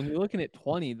guys, when you're looking at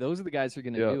 20, those are the guys who are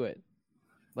going to do it.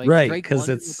 Like because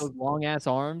it's with those long ass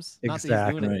arms. Exactly. Not that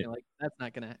he's doing anything. Like that's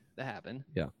not going to happen.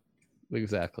 Yeah,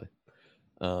 exactly.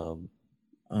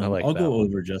 I'll go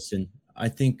over, Justin. I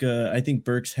think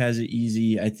Burks has it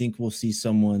easy. I think we'll see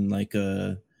someone like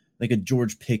a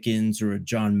George Pickens or a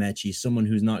John Mechie, someone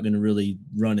who's not going to really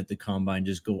run at the combine,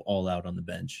 just go all out on the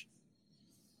bench.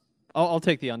 I'll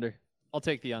take the under.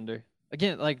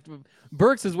 Again, like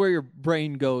Burks is where your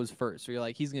brain goes first. So you're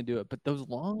like, he's going to do it. But those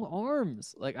long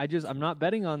arms, like I'm not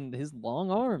betting on his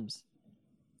long arms.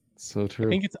 So true. I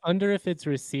think it's under if it's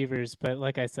receivers, but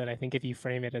like I said, I think if you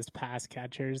frame it as pass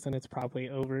catchers, then it's probably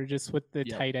over just with the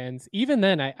tight ends. Even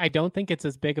then, I don't think it's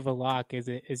as big of a lock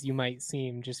as you might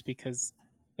seem, just because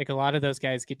like a lot of those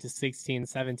guys get to 16,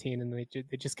 17, and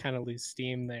they just kind of lose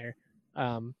steam there.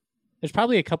 There's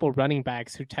probably a couple running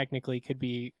backs who technically could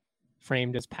be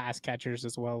framed as pass catchers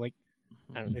as well. Like,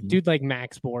 I don't know, a dude like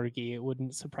Max Borghi, it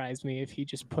wouldn't surprise me if he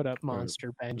just put up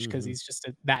monster bench because he's just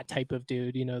that type of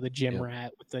dude, the gym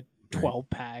rat with the 12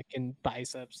 pack and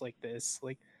biceps like this.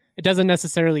 Like, it doesn't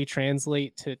necessarily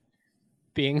translate to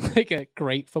being like a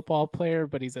great football player,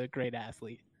 but he's a great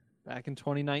athlete. Back in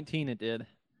 2019, it did.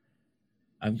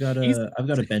 I've got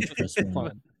a bench press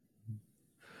one.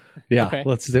 Yeah, okay.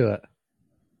 Let's do it.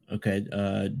 Okay,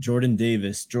 Jordan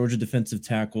Davis, Georgia defensive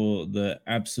tackle, the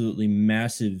absolutely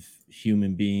massive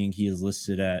human being. He is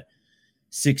listed at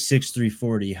 6'6",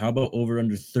 340. How about over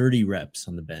under 30 reps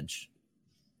on the bench?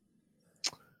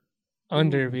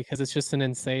 Under, because it's just an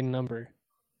insane number.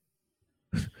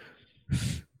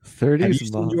 30. Have you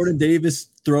seen Jordan Davis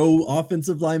throw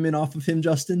offensive linemen off of him,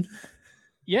 Justin?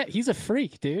 Yeah, he's a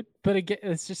freak, dude. But again,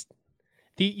 it's just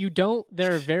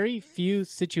there are very few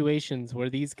situations where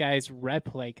these guys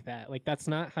rep like that. Like, that's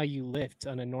not how you lift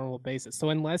on a normal basis. So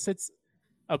unless it's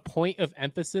a point of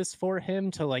emphasis for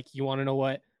him to, like, you want to know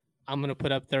what, I'm going to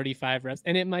put up 35 reps,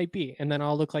 and it might be, and then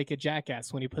I'll look like a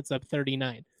jackass when he puts up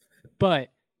 39. But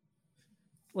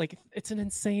like, it's an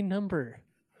insane number.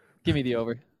 Give me the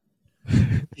over.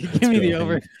 Give me the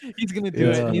over. He's going to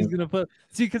do it. And he's going to put,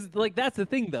 see, because like, that's the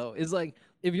thing though, is like,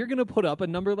 if you're going to put up a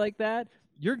number like that,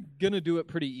 you're going to do it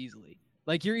pretty easily.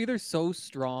 Like, you're either so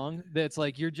strong that it's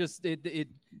like, you're just,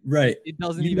 right. It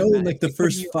doesn't even matter. Like the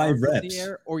first 5 reps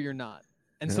or you're not.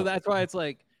 And so that's why it's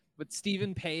like, but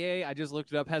Stephen Paye, I just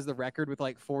looked it up, has the record with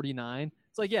like 49.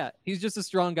 It's like, yeah, he's just a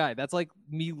strong guy. That's like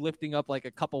me lifting up like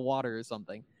a cup of water or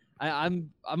something. I'm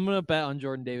going to bet on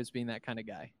Jordan Davis being that kind of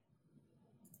guy.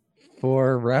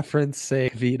 For reference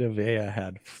sake, Vita Vea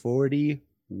had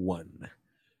 41.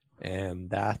 And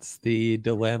that's the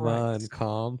dilemma and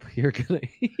comp you're going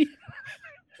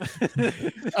to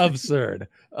absurd.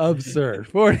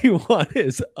 41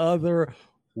 is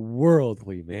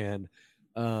otherworldly, man.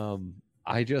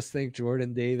 I just think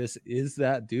Jordan Davis is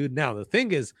that dude. Now, the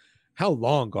thing is, how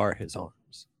long are his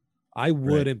arms? I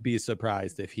wouldn't be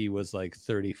surprised if he was like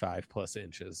 35 plus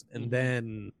inches. And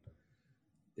then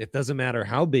it doesn't matter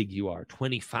how big you are.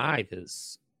 25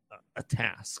 is a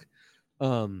task.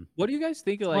 What do you guys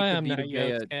think of like the Vita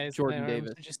Vea, Jordan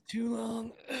Davis? Just too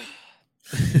long.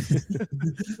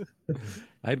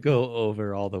 I'd go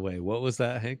over all the way. What was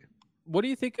that, Hank? What do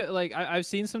you think? Like, I've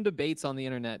seen some debates on the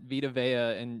internet, Vita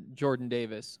Vea and Jordan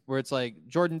Davis, where it's like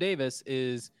Jordan Davis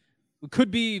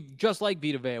could be just like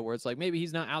Vita Vea, where it's like maybe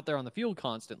he's not out there on the field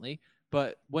constantly,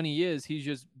 but when he is, he's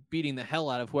just beating the hell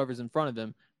out of whoever's in front of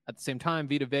him. At the same time,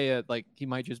 Vita Vea, like, he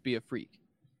might just be a freak.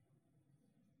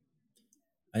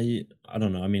 I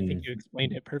don't know. I mean, I think you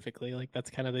explained it perfectly. Like, that's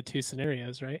kind of the two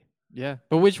scenarios, right? Yeah,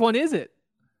 but which one is it?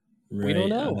 Right. We don't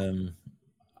know.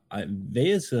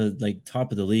 Vea's like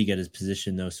top of the league at his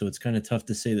position, though, so it's kind of tough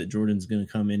to say that Jordan's going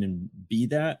to come in and be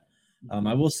that.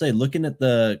 I will say, looking at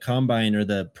the combine or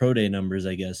the pro day numbers,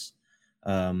 I guess,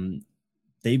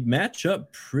 they match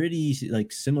up pretty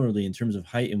like similarly in terms of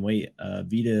height and weight.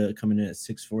 Vita coming in at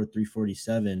 6'4",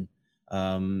 347.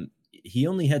 He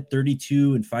only had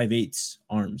 32 and 5/8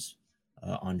 arms,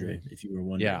 Andre, if you were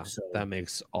wondering. Yeah, so that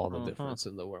makes all the difference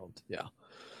in the world. Yeah.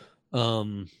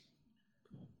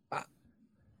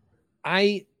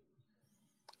 I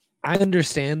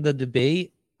understand the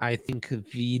debate. I think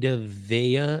Vita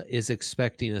Vea is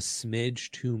expecting a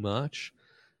smidge too much.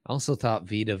 I also thought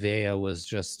Vita Vea was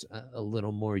just a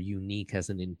little more unique as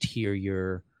an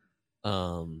interior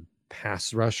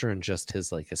pass rusher, and just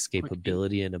his like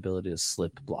escapability and ability to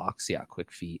slip blocks. Yeah,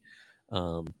 quick feet,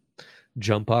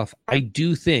 jump off. I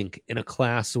do think in a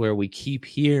class where we keep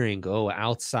hearing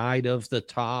outside of the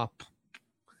top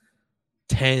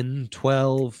 10,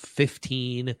 12,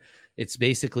 15, it's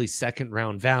basically second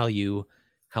round value,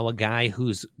 how a guy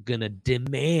who's gonna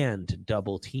demand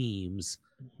double teams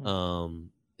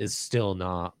is still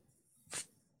not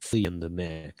fully in the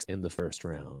mix in the first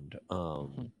round.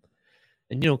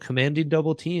 And commanding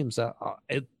double teams,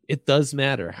 it does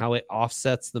matter how it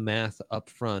offsets the math up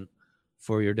front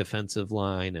for your defensive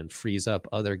line and frees up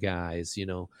other guys. You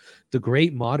know, the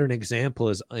great modern example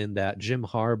is in that Jim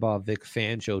Harbaugh, Vic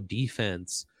Fangio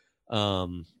defense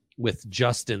with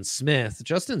Justin Smith.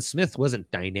 Justin Smith wasn't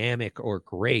dynamic or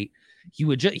great. He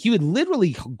would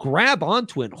literally grab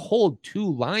onto it and hold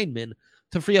two linemen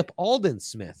to free up Alden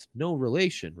Smith. No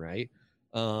relation, right?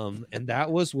 And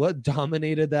that was what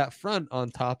dominated that front on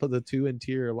top of the two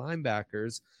interior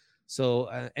linebackers.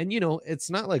 So, and you know, it's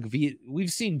not like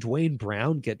we've seen Dwayne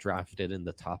Brown get drafted in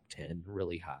the top 10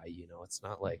 really high. You know, it's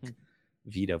not like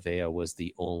Vita Vea was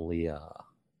the only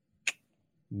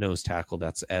nose tackle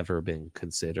that's ever been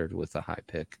considered with a high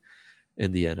pick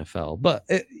in the NFL. But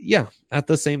yeah, at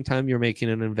the same time, you're making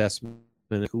an investment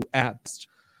who at best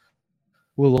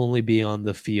will only be on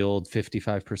the field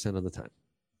 55% of the time.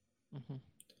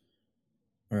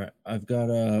 All right, I've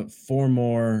got 4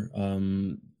 more.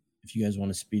 If you guys want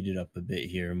to speed it up a bit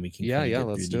here, and we can get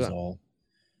let's through do these it. all.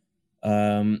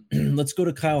 Let's go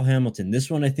to Kyle Hamilton. This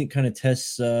one I think kind of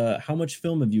tests how much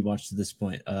film have you watched to this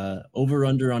point? Over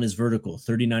under on his vertical,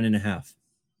 39.5.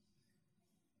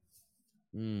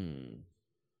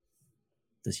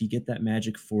 Does he get that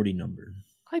magic 40 number?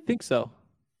 I think so.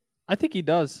 I think he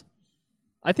does.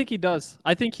 I think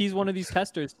he's one of these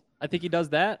testers. I think he does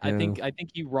that. Yeah. I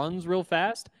think he runs real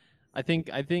fast. I think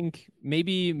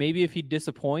maybe if he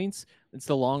disappoints, it's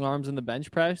the long arms and the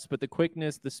bench press, but the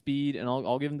quickness, the speed, and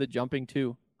I'll give him the jumping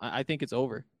too. I think it's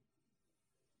over.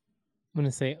 I'm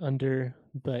gonna say under,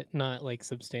 but not like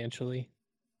substantially.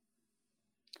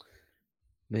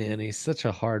 Man, he's such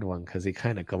a hard one because he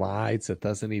kind of glides. It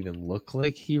doesn't even look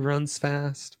like he runs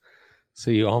fast.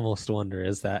 So you almost wonder,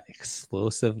 is that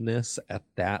explosiveness at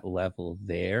that level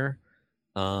there?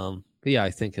 But yeah,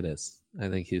 I think it is. I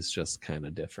think he's just kind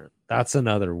of different. That's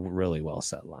another really well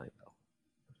set line, though.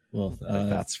 Well,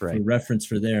 that's right. For reference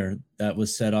for there, that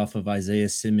was set off of Isaiah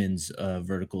Simmons'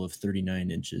 vertical of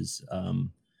 39 inches.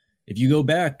 If you go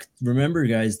back, remember,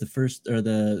 guys,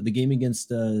 the game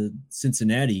against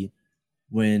Cincinnati,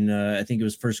 when I think it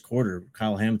was first quarter,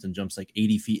 Kyle Hamilton jumps like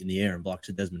 80 feet in the air and blocks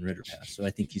a Desmond Ridder pass. So I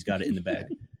think he's got it in the bag.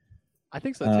 I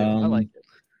think so too. I like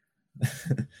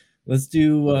it. Let's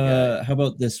do. How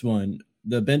about this one?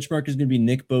 The benchmark is going to be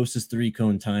Nick Bosa's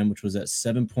 3-cone time, which was at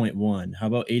 7.1. How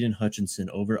about Aiden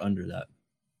Hutchinson over under that?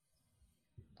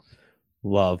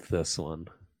 Love this one.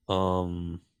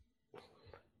 I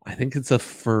think it's a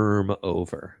firm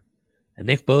over. And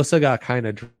Nick Bosa got kind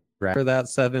of dragged for that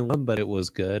 7-1, but it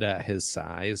was good at his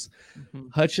size.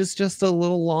 Hutch is just a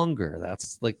little longer.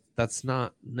 That's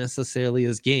not necessarily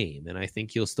his game. And I think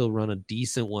he'll still run a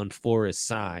decent one for his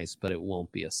size, but it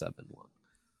won't be a 7-1.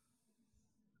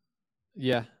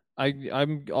 Yeah,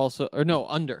 I'm also, or no,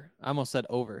 under. I almost said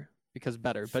over because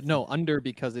better, but no, under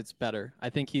because it's better. I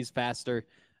think he's faster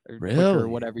or quicker, or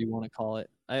whatever you want to call it.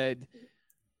 I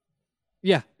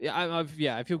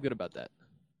feel good about that.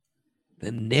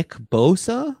 Then Nick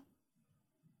Bosa?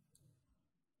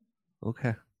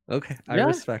 Okay. I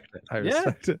respect it. I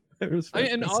respect it.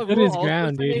 And he stood his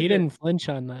ground, dude. He didn't flinch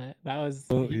on that. That was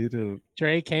he didn't.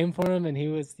 Dre came for him, and he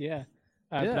was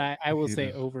But I will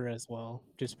say over as well,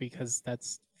 just because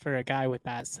that's for a guy with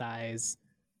that size,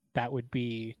 that would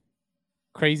be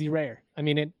crazy rare. I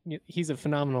mean, he's a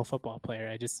phenomenal football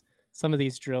player. Some of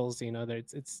these drills, you know,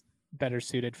 it's better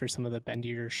suited for some of the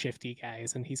bendier, shifty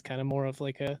guys, and he's kind of more of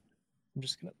like I'm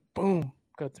just gonna boom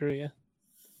go through you.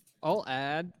 I'll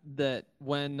add that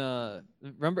when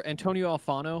remember Antonio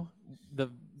Alfano, the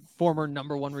former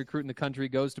 #1 recruit in the country,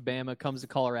 goes to Bama, comes to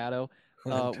Colorado.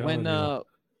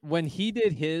 When he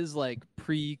did his like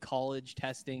pre-college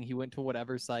testing, he went to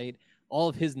whatever site. All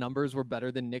of his numbers were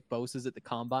better than Nick Bosa's at the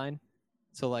combine.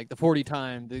 So like the 40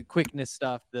 time, the quickness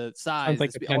stuff, the size, sounds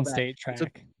like the Penn State track. So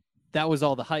that was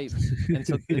all the hype, and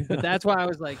so that's why I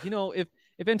was like, you know, if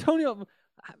Antonio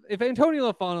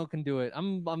Alfano can do it,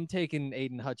 I'm taking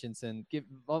Aiden Hutchinson.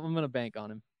 I'm gonna bank on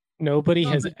him. Nobody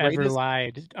has ever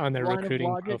lied on their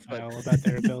recruiting profile about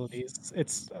their abilities.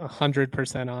 It's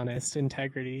 100% honest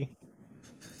integrity.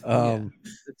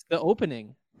 It's the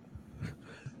opening.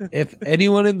 If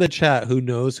anyone in the chat who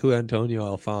knows who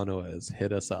Antonio Alfano is,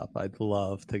 hit us up. I'd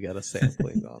love to get a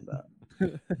sampling on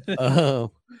that.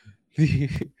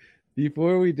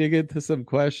 Before we dig into some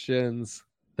questions,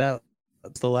 that's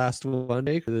the last one,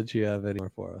 Jake, or did you have any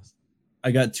more for us? I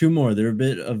got 2 more. They're a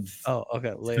bit of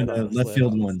left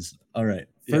field ones. All right.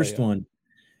 First one.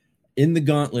 In the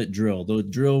gauntlet drill, the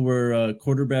drill where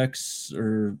quarterbacks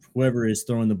or whoever is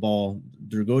throwing the ball,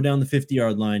 they go down the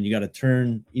 50-yard line. You got to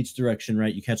turn each direction,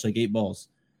 right? You catch like 8 balls.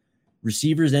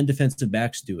 Receivers and defensive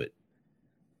backs do it.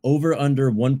 Over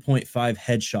under 1.5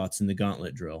 headshots in the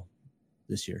gauntlet drill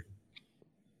this year.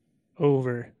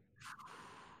 Over.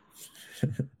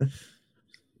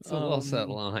 It's a well set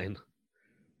line.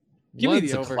 Give me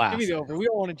One's the a over. Give me classic. the over. We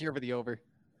all want to cheer for the over.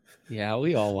 Yeah,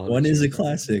 we all want. One to is cheer a for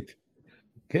classic.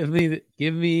 Give me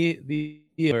the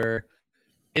over.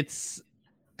 It's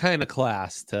kind of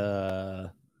class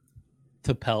to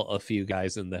pelt a few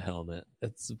guys in the helmet.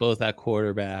 It's both at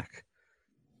quarterback.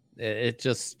 It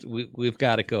just we've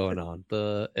got it going on.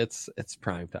 It's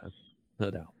prime time,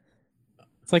 no doubt.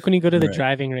 It's like when you go to the Right.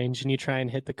 driving range and you try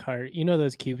and hit the cart. You know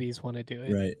those QBs want to do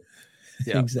it. Right.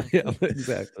 Yeah, Exactly. Yeah,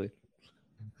 exactly.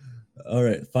 All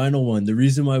right, final one. The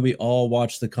reason why we all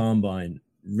watch the combine,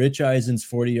 Rich Eisen's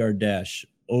 40-yard dash,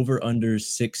 over under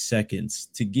 6 seconds.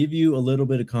 To give you a little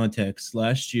bit of context,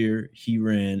 last year he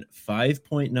ran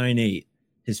 5.98.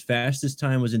 His fastest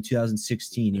time was in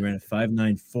 2016. He ran a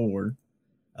 5.94.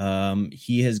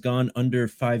 He has gone under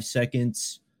 5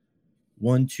 seconds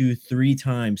 1, 2, 3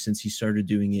 times since he started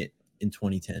doing it in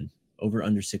 2010. Over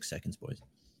under 6 seconds, boys.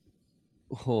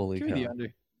 Holy Give cow. me the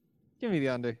under. Give me the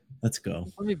under. Let's go.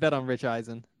 Let me bet on Rich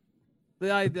Eisen.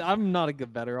 I'm not a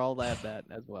good bettor. I'll add that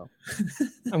as well.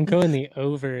 I'm going the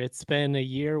over. It's been a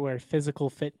year where physical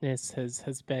fitness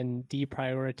has been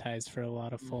deprioritized for a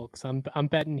lot of folks. I'm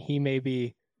betting he may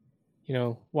be,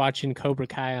 watching Cobra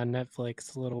Kai on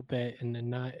Netflix a little bit and then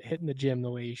not hitting the gym the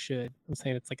way he should. I'm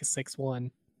saying it's like a 6-1.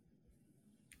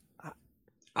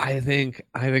 I think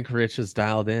Rich is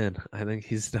dialed in. I think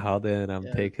he's dialed in. I'm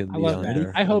taking the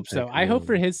under. I hope so. I hope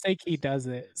for his sake he does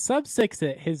it. Sub 6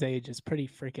 at his age is pretty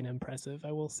freaking impressive,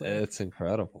 I will say. It's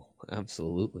incredible.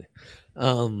 Absolutely.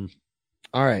 All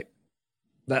right.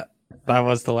 That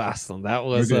was the last one. That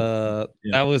was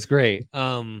that was great.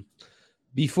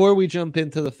 Before we jump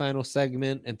into the final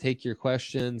segment and take your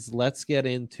questions, let's get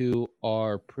into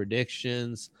our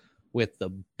predictions with the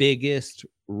biggest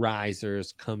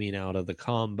risers coming out of the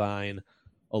combine.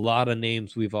 A lot of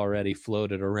names we've already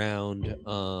floated around,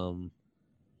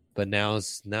 but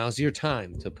now's your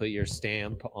time to put your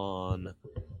stamp on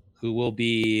who will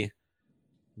be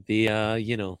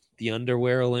the the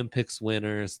underwear Olympics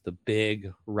winners, the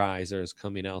big risers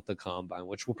coming out the combine,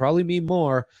 which will probably be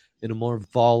more in a more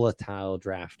volatile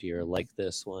draft year like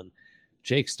this one.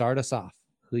 Jake, start us off.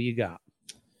 Who you got?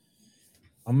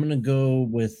 I'm going to go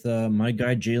with my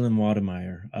guy, Jalen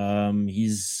Wademeyer.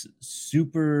 He's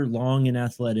super long and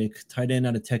athletic, tight end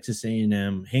out of Texas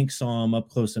A&M. Hank saw him up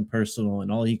close and personal,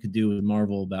 and all he could do was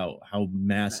marvel about how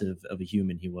massive of a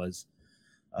human he was.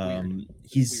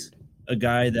 He's a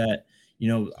guy that,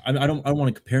 I don't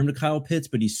want to compare him to Kyle Pitts,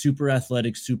 but he's super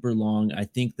athletic, super long. I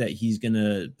think that he's going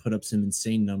to put up some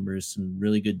insane numbers, some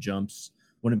really good jumps.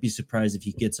 Wouldn't be surprised if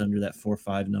he gets under that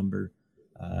 4.5 number.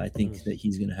 I think that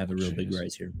he's going to have a real big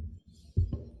rise here.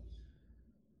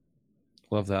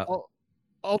 Love that.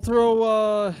 I'll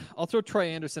throw Troy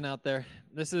Anderson out there.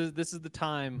 This is the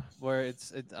time where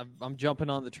I'm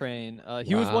jumping on the train.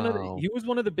 He was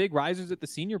one of the big risers at the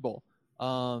Senior Bowl.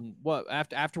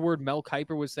 Afterward, Mel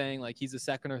Kiper was saying like he's a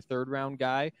second or third round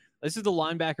guy. This is the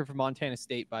linebacker from Montana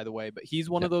State, by the way, but he's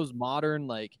one of those modern,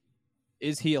 like,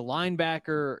 is he a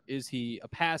linebacker? Is he a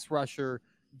pass rusher?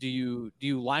 Do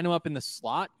you line him up in the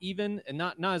slot even, and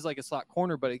not as like a slot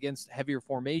corner, but against heavier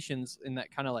formations in that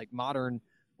kind of like modern,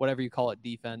 whatever you call it,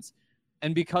 defense?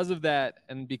 And because of that,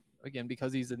 and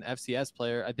because he's an FCS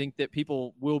player, I think that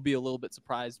people will be a little bit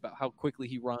surprised about how quickly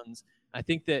he runs. I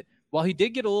think that while he did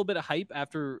get a little bit of hype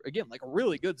after, again, like a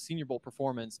really good Senior Bowl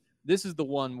performance, this is the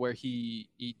one where he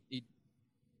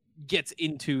gets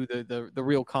into the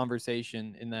real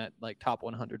conversation in that like top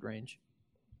 100 range.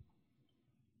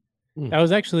 That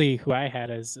was actually who I had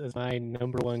as my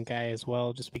number one guy as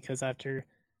well, just because after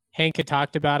Hank had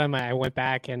talked about him, I went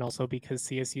back, and also because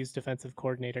CSU's defensive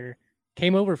coordinator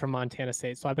came over from Montana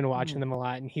State. So I've been watching them a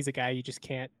lot, and he's a guy you just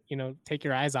can't, take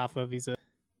your eyes off of. He's a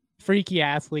freaky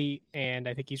athlete, and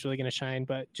I think he's really going to shine.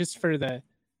 But just for the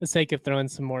sake of throwing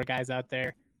some more guys out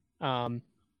there, I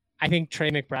think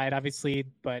Trey McBride, obviously,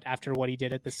 but after what he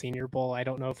did at the Senior Bowl, I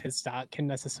don't know if his stock can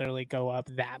necessarily go up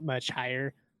that much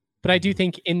higher. But I do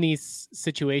think in these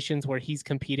situations where he's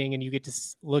competing and you get to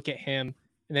look at him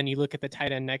and then you look at the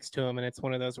tight end next to him, and it's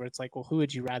one of those where it's like, well, who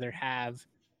would you rather have?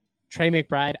 Trey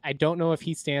McBride, I don't know if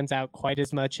he stands out quite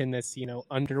as much in this,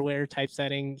 underwear type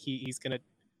setting. He's going to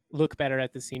look better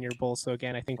at the Senior Bowl. So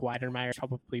again, I think Weidermeyer is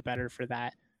probably better for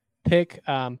that pick.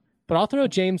 But I'll throw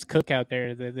James Cook out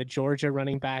there, the Georgia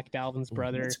running back, Dalvin's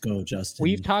brother. Let's go, Justin.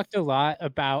 We've talked a lot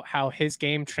about how his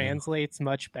game translates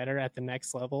much better at the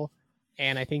next level.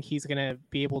 And I think he's going to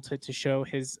be able to show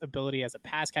his ability as a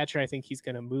pass catcher. I think he's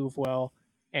going to move well.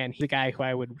 And he's a guy who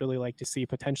I would really like to see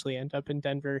potentially end up in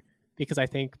Denver, because I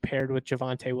think paired with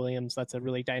Javonte Williams, that's a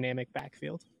really dynamic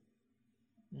backfield.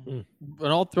 And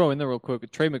I'll throw in there real quick.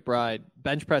 Trey McBride,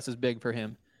 bench press is big for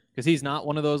him because he's not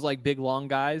one of those like big long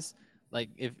guys. Like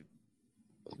if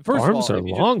first arms of all,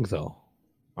 are long though.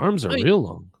 Arms are real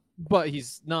long. But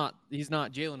he's not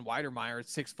Jalen Weidermeyer,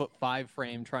 6'5"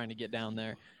 frame trying to get down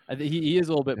there. I think he is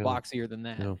a little bit boxier than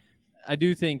that. Yeah. I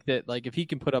do think that like if he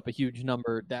can put up a huge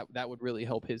number, that would really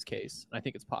help his case. I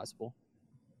think it's possible.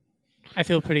 I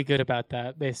feel pretty good about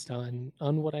that based on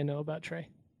what I know about Trey.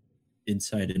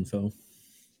 Inside info.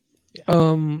 Yeah.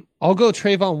 I'll go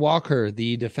Trayvon Walker,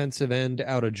 the defensive end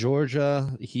out of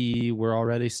Georgia. We're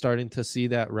already starting to see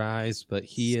that rise, but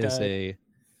he is a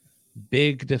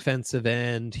big defensive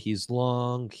end. He's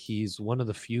long. He's one of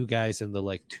the few guys in the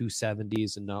like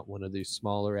 270s and not one of these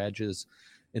smaller edges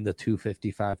in the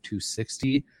 255,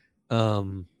 260.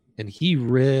 And he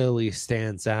really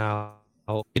stands out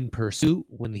in pursuit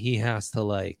when he has to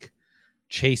like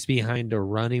chase behind a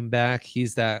running back.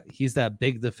 He's that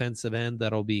big defensive end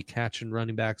that'll be catching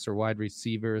running backs or wide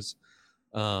receivers,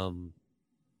 downfield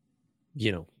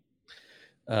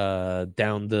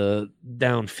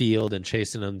and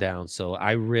chasing them down. So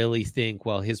I really think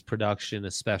while his production,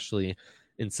 especially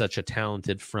in such a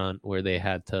talented front where they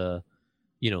had to,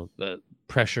 the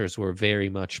pressures were very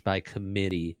much by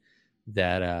committee,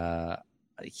 that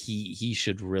he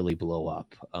should really blow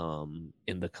up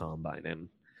in the combine and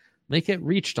make it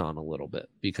reached on a little bit,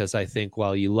 because I think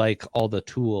while you like all the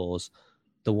tools,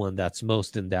 the one that's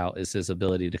most in doubt is his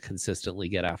ability to consistently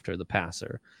get after the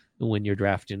passer. And when you're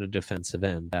drafting a defensive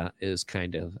end, that is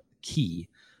kind of key.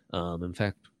 In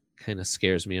fact, kind of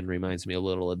scares me and reminds me a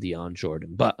little of Deion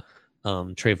Jordan. But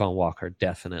Trayvon Walker,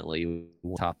 definitely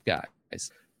top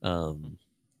guys.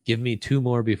 Give me two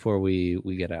more before we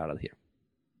get out of here.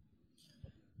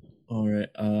 All right.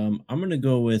 I'm going to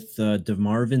go with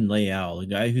DeMarvin Leal, a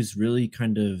guy who's really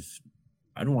kind of,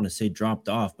 I don't want to say dropped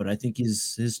off, but I think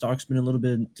his stock's been a little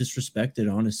bit disrespected,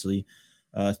 honestly.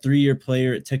 3-year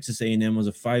player at Texas A&M, was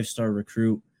a 5-star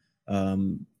recruit,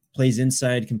 plays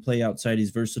inside, can play outside.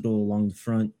 He's versatile along the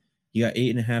front. He got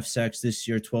 8.5 sacks this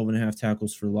year, 12.5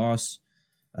 tackles for loss.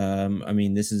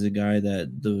 This is a guy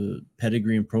that the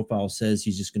pedigree and profile says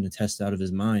he's just going to test out of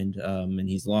his mind. And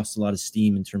he's lost a lot of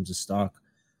steam in terms of stock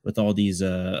with all these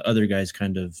other guys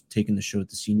kind of taking the show at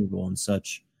the Senior Bowl and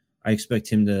such. I expect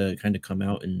him to kind of come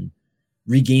out and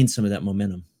regain some of that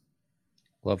momentum.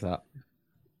 Love that.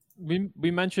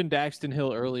 We mentioned Daxton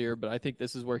Hill earlier, but I think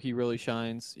this is where he really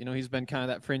shines. He's been kind of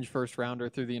that fringe first rounder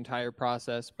through the entire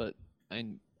process, but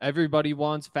everybody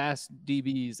wants fast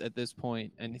DBs at this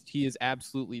point, and he is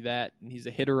absolutely that, and he's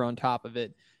a hitter on top of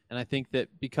it. And I think that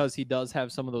because he does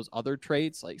have some of those other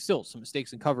traits, like still some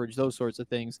mistakes in coverage, those sorts of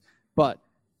things, but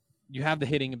you have the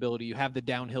hitting ability, you have the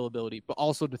downhill ability, but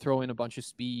also to throw in a bunch of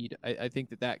speed. I think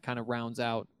that kind of rounds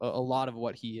out a lot of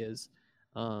what he is.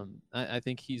 I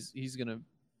think he's going to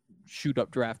shoot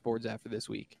up draft boards after this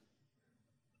week.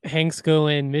 Hank's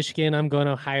going Michigan. I'm going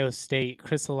Ohio State.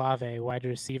 Chris Olave, wide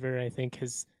receiver, I think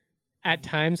has at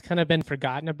times kind of been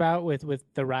forgotten about with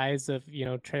the rise of,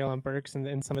 Treylon Burks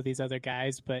and some of these other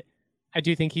guys, but I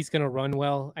do think he's going to run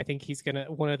well. I think he's going to,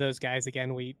 one of those guys,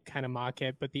 again, we kind of mock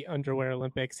it, but the underwear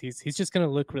Olympics, he's just going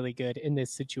to look really good in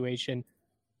this situation.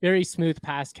 Very smooth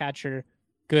pass catcher,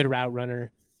 good route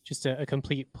runner, just a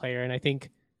complete player. And I think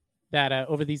that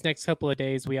over these next couple of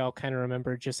days, we all kind of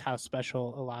remember just how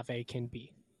special Olave can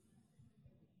be.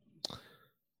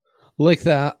 Like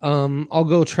that. I'll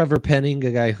go Trevor Penning,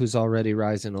 a guy who's already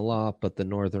rising a lot, but the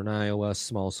Northern Iowa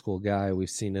small school guy, we've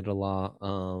seen it a lot.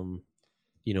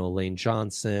 Lane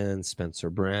Johnson, Spencer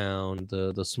Brown,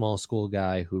 the small school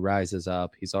guy who rises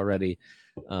up. He's already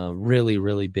really,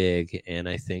 really big. And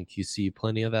I think you see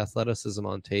plenty of athleticism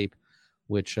on tape,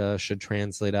 which should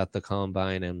translate at the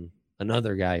combine. And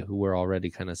another guy who we're already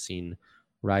kind of seeing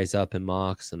rise up in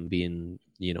mocks and being,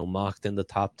 mocked in the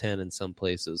top 10 in some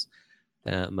places.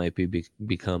 That might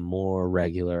become more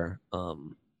regular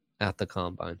at the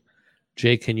combine.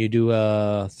 Jake, can you do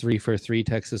a 3-for-3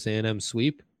 Texas A&M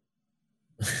sweep?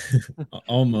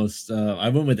 Almost. I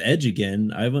went with Edge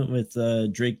again. I went with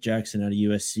Drake Jackson out of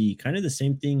USC. Kind of the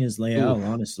same thing as Leal,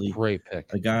 honestly. Great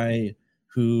pick. A guy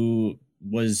who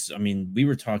was, we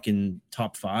were talking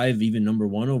top 5, even number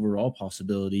 1 overall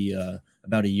possibility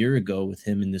about a year ago with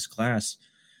him in this class.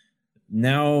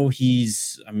 Now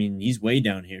he's way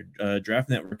down here. Draft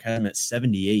Network had him at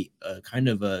 78, kind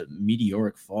of a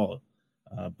meteoric fall.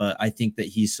 But I think that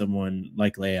he's someone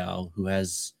like Leal who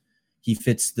he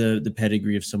fits the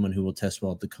pedigree of someone who will test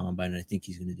well at the combine. And I think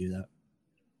he's going to do that.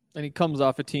 And he comes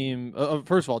off a team,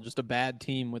 first of all, just a bad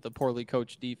team with a poorly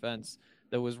coached defense.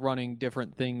 that was running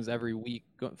different things every week,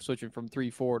 switching from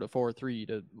 3-4 to 4-3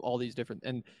 to all these different.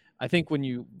 And I think when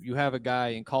you have a guy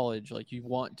in college, like, you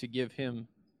want to give him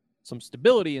some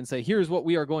stability and say, here's what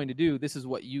we are going to do. This is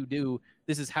what you do.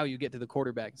 This is how you get to the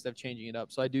quarterback instead of changing it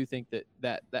up. So I do think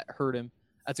that hurt him.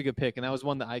 That's a good pick. And that was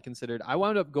one that I considered. I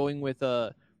wound up going with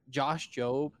Josh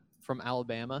Jobe from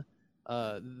Alabama,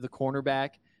 the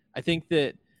cornerback. I think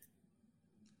that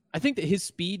his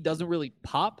speed doesn't really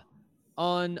pop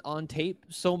on tape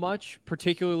so much,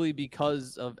 particularly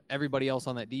because of everybody else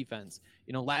on that defense.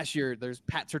 Last year there's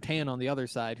Pat Surtain on the other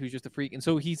side, who's just a freak. And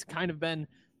so he's kind of been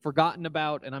forgotten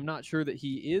about, and I'm not sure that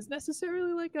he is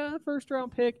necessarily like a first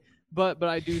round pick, but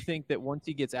I do think that once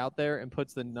he gets out there and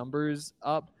puts the numbers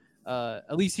up,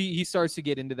 at least he starts to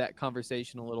get into that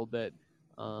conversation a little bit.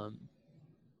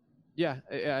 Yeah,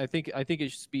 I think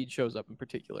his speed shows up in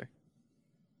particular.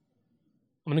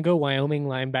 I'm going to go Wyoming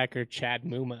linebacker Chad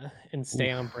Muma and stay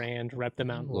on brand, rep the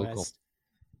Mountain West.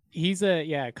 He's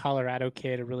a Colorado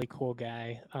kid, a really cool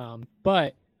guy.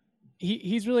 But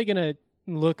he's really going to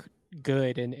look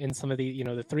good in some of the,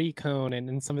 the 3-cone and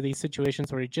in some of these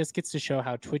situations where he just gets to show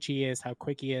how twitchy he is, how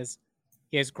quick he is.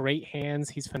 He has great hands.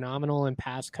 He's phenomenal in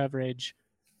pass coverage.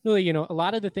 Really, a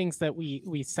lot of the things that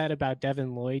we said about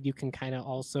Devin Lloyd, you can kind of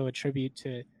also attribute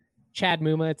to Chad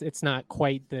Muma. It's not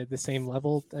quite the same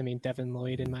level. I mean, Devin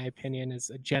Lloyd, in my opinion, is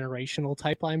a generational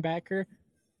type linebacker.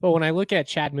 But when I look at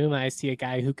Chad Muma, I see a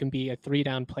guy who can be a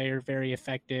 3-down player, very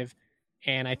effective.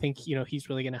 And I think, he's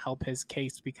really going to help his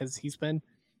case because he's been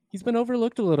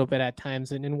overlooked a little bit at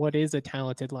times in what is a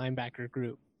talented linebacker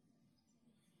group.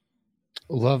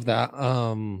 Love that.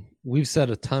 We've said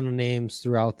a ton of names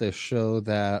throughout this show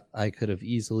that I could have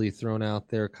easily thrown out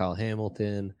there. Kyle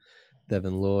Hamilton,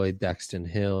 Devin Lloyd, Daxton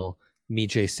Hill,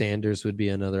 Mijay Sanders would be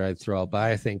another I'd throw out, but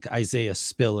I think Isaiah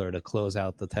Spiller to close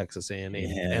out the Texas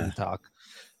A&M talk.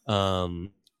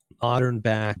 Modern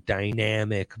back,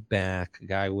 dynamic back,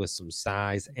 guy with some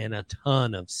size and a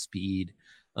ton of speed,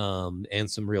 and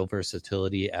some real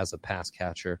versatility as a pass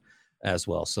catcher as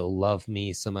well. So love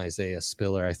me some Isaiah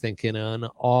Spiller. I think in an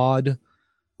odd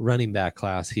running back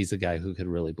class, he's a guy who could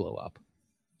really blow up.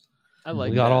 I like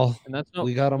we got that. all And that's not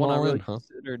we got them one all I really in, huh?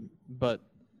 considered, but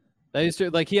that is true.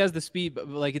 Like, he has the speed, but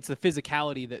like it's the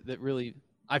physicality that really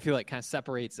I feel like kind of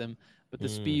separates him. But the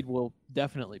speed will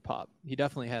definitely pop. He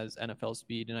definitely has NFL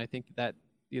speed, and I think that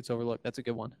gets overlooked. That's a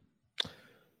good one.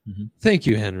 Mm-hmm. Thank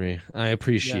you, Henry. I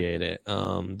appreciate it.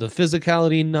 The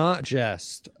physicality, not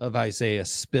just of Isaiah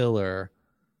Spiller,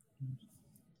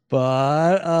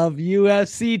 but of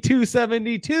UFC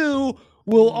 272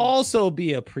 will also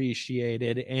be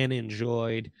appreciated and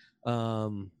enjoyed,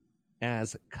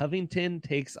 as Covington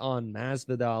takes on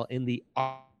Masvidal in the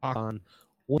Octagon,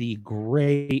 one of the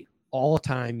great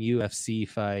all-time UFC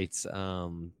fights.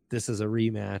 This is a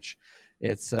rematch.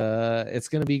 It's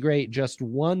going to be great. Just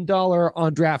 $1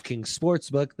 on DraftKings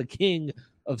Sportsbook, the king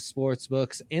of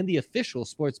sportsbooks and the official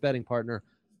sports betting partner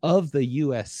of the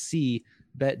UFC.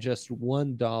 Bet just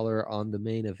 $1 on the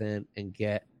main event and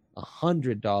get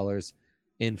 $100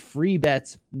 in free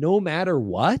bets no matter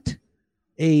what.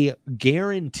 A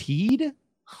guaranteed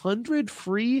 100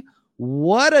 free.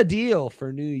 What a deal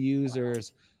for new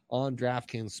users on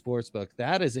DraftKings Sportsbook.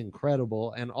 That is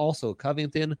incredible. And also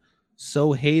Covington,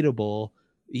 so hateable.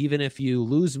 Even if you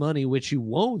lose money, which you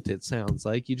won't, it sounds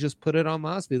like, you just put it on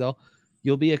Masvidal,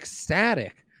 you'll be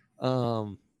ecstatic.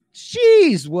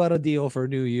 Jeez, what a deal for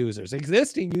new users.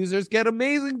 Existing users get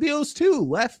amazing deals too.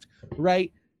 Left,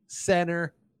 right,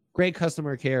 center. Great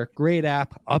customer care. Great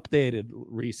app. Updated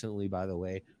recently, by the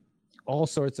way. All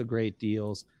sorts of great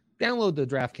deals. Download the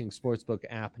DraftKings Sportsbook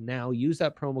app now. Use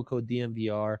that promo code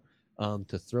DNVR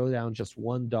to throw down just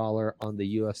 $1 on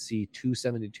the UFC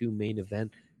 272 main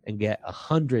event and get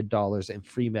 $100 in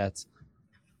free bets.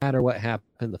 No matter what happened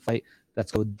in the fight,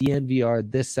 that's code DNVR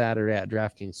this Saturday at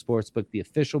DraftKings Sportsbook, the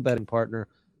official betting partner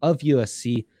of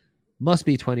UFC. Must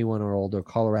be 21 or older.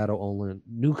 Colorado only.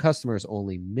 New customers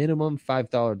only. Minimum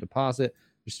 $5 deposit.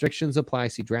 Restrictions apply.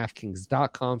 See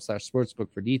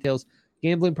DraftKings.com/sportsbook for details.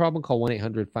 Gambling problem? Call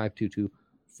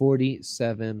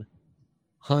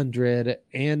 1-800-522-4700.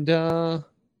 And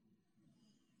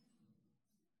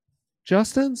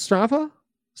Justin, Strava,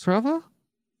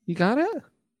 you got it?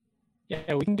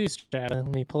 Yeah, we can do Strava. Let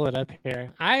me pull it up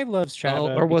here. I love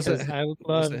Strava. Or was it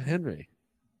Henry?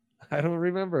 I don't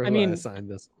remember who I assigned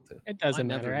this to. It doesn't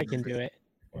matter. I can do it.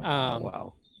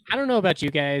 Wow. I don't know about you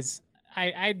guys.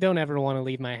 I don't ever want to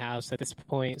leave my house at this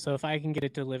point. So if I can get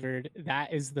it delivered,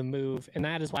 that is the move. And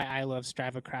that is why I love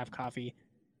Strava Craft Coffee.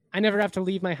 I never have to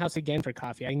leave my house again for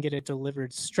coffee. I can get it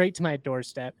delivered straight to my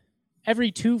doorstep every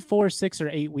 2, 4, 6, or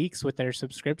 8 weeks with their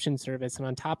subscription service. And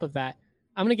on top of that,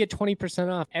 I'm going to get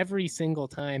 20% off every single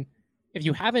time. If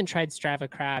you haven't tried Strava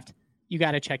Craft, you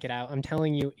got to check it out. I'm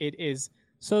telling you, it is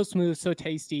so smooth, so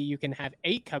tasty. You can have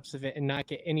 8 cups of it and not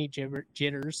get any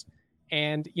jitters.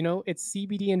 And, it's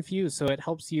CBD infused, so it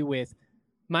helps you with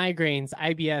migraines,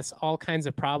 IBS, all kinds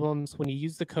of problems. When you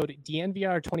use the code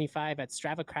DNVR25 at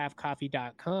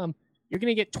StravaCraftCoffee.com, you're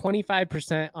going to get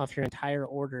 25% off your entire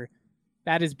order.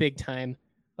 That is big time.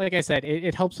 Like I said,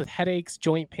 it helps with headaches,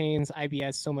 joint pains,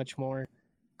 IBS, so much more.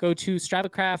 Go to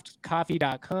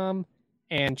StravaCraftCoffee.com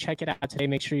and check it out today.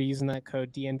 Make sure you're using that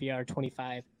code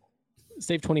DNVR25.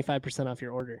 Save 25% off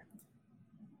your order.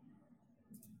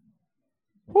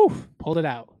 Whew, pulled it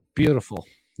out. Beautiful.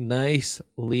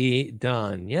 Nicely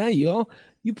done. Yeah, you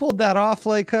pulled that off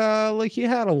like you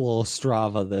had a little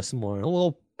Strava this morning, a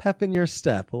little pep in your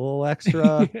step, a little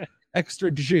extra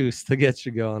extra juice to get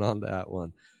you going on that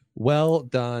one. Well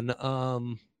done.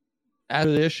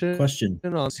 Addition Question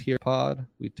on here pod.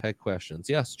 We take questions.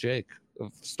 Yes, Jake.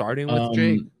 Starting with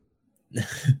Jake.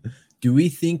 Do we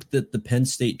think that the Penn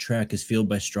State track is fueled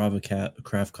by Strava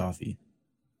Craft Coffee?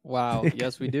 Wow.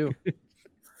 Yes, we do.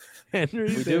 Henry,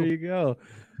 there you go.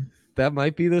 That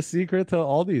might be the secret to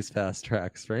all these fast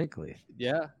tracks, frankly.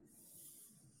 Yeah.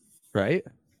 Right?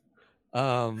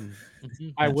 I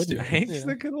wouldn't. Thanks,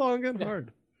 thinking long and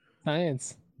hard.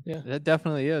 Science. Yeah. That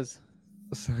definitely is.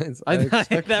 Science.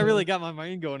 That really got my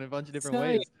mind going in a bunch of different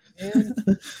ways.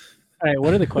 All right,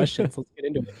 what are the questions? Let's get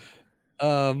into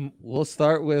it. We'll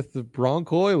start with the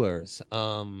Bronco Oilers.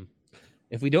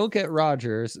 If we don't get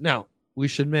Rodgers, now we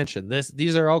should mention this.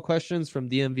 These are all questions from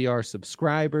DNVR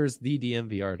subscribers,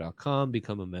 thednvr.com.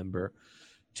 Become a member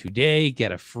today.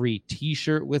 Get a free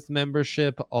t-shirt with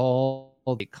membership. All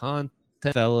the content,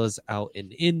 fellas out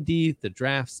in Indy, the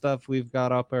draft stuff we've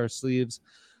got up our sleeves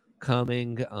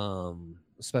coming,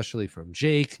 especially from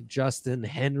Jake, Justin,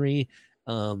 Henry,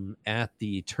 at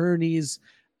the tourneys,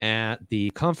 at the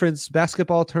conference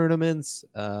basketball tournaments,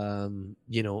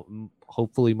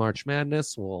 hopefully March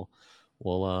Madness will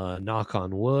knock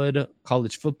on wood.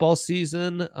 College football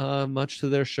season, much to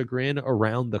their chagrin,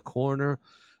 around the corner.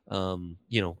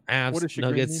 Avs,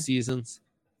 Nuggets seasons.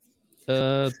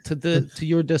 To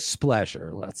your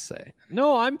displeasure, let's say.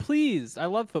 No, I'm pleased. I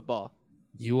love football.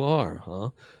 You are,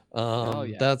 huh?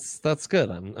 Yeah. That's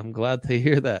good. I'm glad to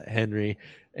hear that, Henry.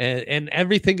 And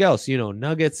everything else,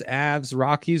 Nuggets, Avs,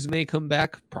 Rockies may come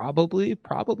back. Probably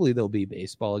there'll be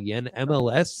baseball again.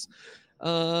 MLS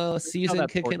season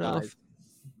kicking off.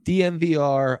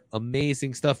 DNVR,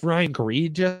 amazing stuff. Ryan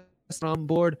Greed just on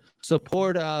board.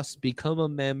 Support us, become a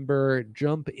member,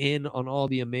 jump in on all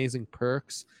the amazing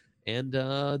perks, and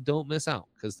don't miss out,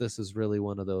 because this is really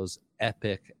one of those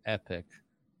epic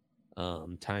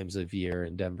times of year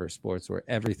in Denver sports where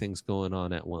everything's going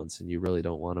on at once, and you really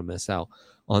don't want to miss out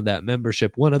on that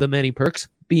membership. One of the many perks,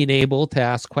 being able to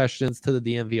ask questions to the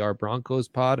DNVR Broncos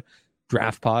pod,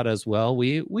 draft pod as well.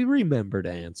 We remember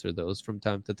to answer those from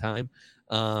time to time.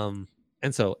 And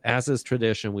so, as is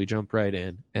tradition, we jump right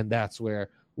in, and that's where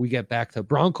we get back to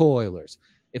Bronco Oilers.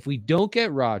 If we don't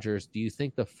get Rodgers, do you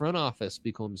think the front office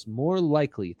becomes more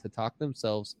likely to talk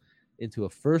themselves into a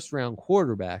first-round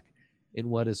quarterback in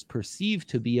what is perceived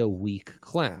to be a weak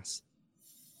class?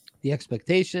 The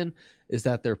expectation is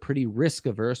that they're pretty risk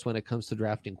averse when it comes to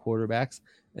drafting quarterbacks,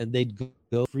 and they'd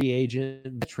go free agent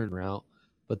veteran route,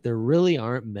 but there really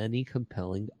aren't many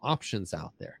compelling options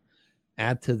out there.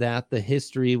 Add to that the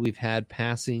history we've had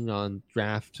passing on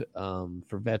draft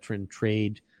for veteran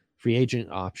trade free agent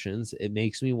options. It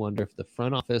makes me wonder if the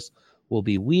front office will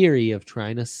be weary of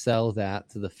trying to sell that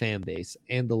to the fan base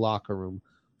and the locker room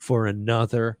for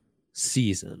another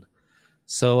season.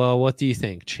 So what do you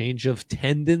think? Change of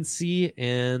tendency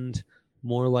and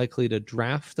more likely to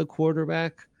draft a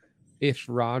quarterback if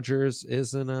Rodgers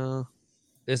isn't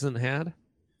had?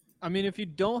 I mean, if you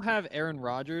don't have Aaron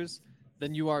Rodgers,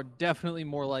 then you are definitely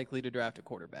more likely to draft a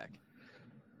quarterback.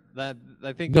 That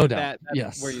I think no that's doubt.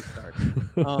 Yes. where you start.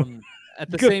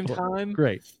 At the same time,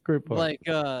 great point. Like,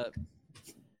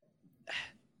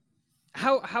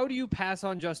 how do you pass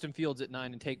on Justin Fields at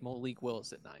 9 and take Malik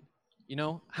Willis at 9?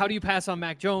 How do you pass on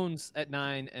Mac Jones at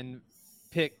 9 and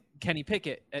pick Kenny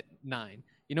Pickett at 9?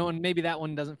 And maybe that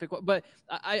one doesn't fit. But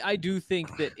I do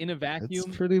think that in a vacuum,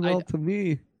 it's pretty well to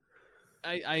me.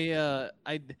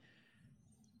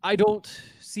 I don't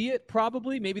see it.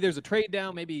 Probably, maybe there's a trade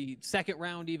down, maybe second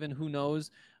round, even, who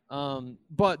knows.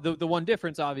 But the one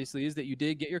difference, obviously, is that you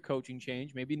did get your coaching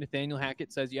change. Maybe Nathaniel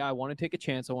Hackett says, yeah, I want to take a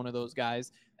chance on one of those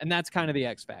guys. And that's kind of the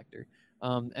X factor.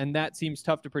 And that seems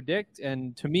tough to predict.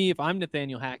 And to me, if I'm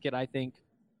Nathaniel Hackett, I think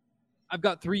I've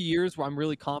got 3 years where I'm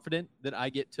really confident that I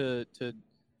get to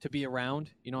to be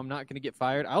around. I'm not going to get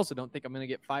fired. I also don't think I'm going to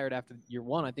get fired after year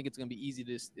one. I think it's going to be easy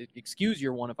to excuse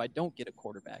year one if I don't get a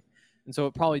quarterback. And so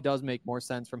it probably does make more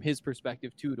sense from his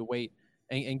perspective too to wait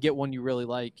and get one you really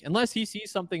like, unless he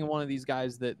sees something in one of these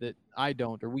guys that I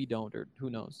don't or we don't, or who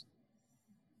knows.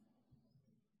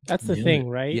 That's the thing,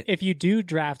 right? Yeah. If you do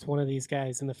draft one of these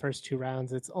guys in the first 2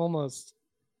 rounds, it's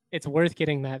worth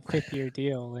getting that 5th-year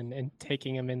deal and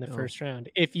taking him in the first round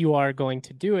if you are going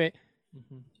to do it.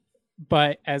 Mm-hmm.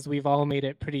 But as we've all made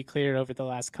it pretty clear over the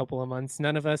last couple of months,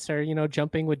 none of us are,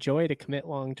 jumping with joy to commit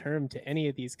long-term to any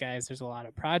of these guys. There's a lot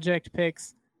of project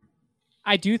picks.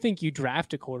 I do think you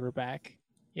draft a quarterback.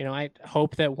 I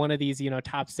hope that one of these,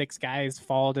 top 6 guys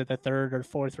fall to the 3rd or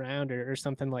 4th round or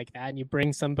something like that. And you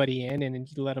bring somebody in and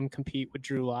you let them compete with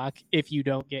Drew Lock. If you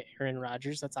don't get Aaron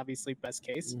Rodgers, that's obviously best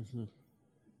case. Mm-hmm.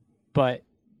 But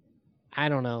I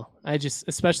don't know.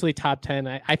 Especially top 10,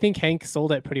 I think Hank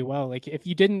sold it pretty well. Like, if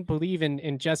you didn't believe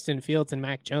in Justin Fields and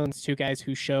Mac Jones, 2 guys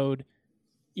who showed,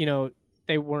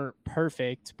 they weren't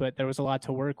perfect, but there was a lot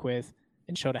to work with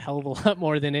and showed a hell of a lot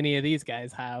more than any of these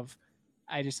guys have.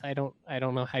 I don't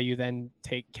know how you then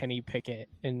take Kenny Pickett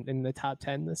in the top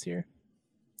 10 this year.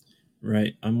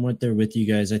 Right. I'm right there with you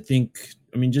guys.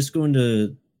 Just going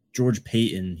to George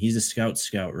Payton, he's a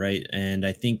scout, right? And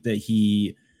I think that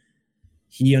he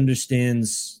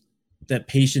understands that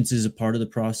patience is a part of the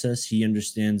process. He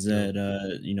understands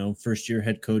that, first year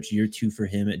head coach, year 2 for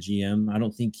him at GM. I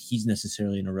don't think he's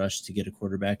necessarily in a rush to get a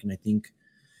quarterback. And I think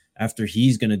after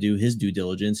he's going to do his due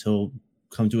diligence, he'll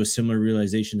come to a similar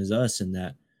realization as us, and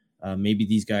that maybe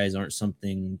these guys aren't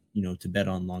something, to bet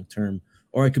on long-term.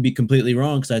 Or I could be completely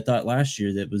wrong, because I thought last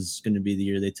year that was going to be the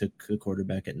year they took a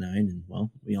quarterback at 9, and well,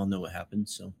 we all know what happened.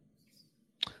 So,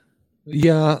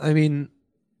 yeah,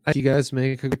 you guys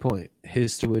make a good point.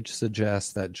 History would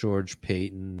suggest that George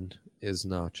Payton is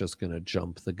not just going to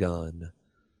jump the gun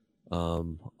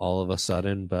all of a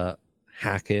sudden, but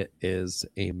Hackett is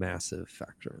a massive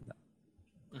factor in that.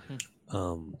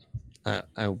 Mm-hmm.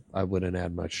 I wouldn't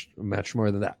add much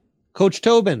more than that. Coach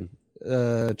Tobin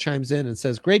chimes in and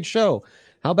says, "Great show.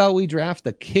 How about we draft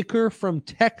the kicker from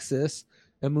Texas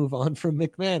and move on from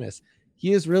McManus?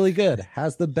 He is really good,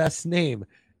 has the best name,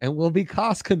 and will be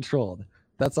cost controlled."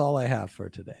 That's all I have for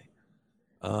today.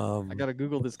 I gotta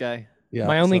Google this guy. Yeah,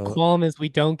 my only qualm is we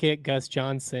don't get Gus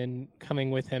Johnson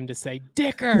coming with him to say,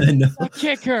 "Dicker, a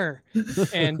kicker."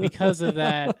 And because of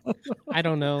that, I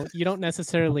don't know. You don't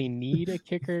necessarily need a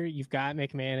kicker. You've got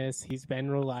McManus. He's been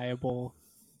reliable.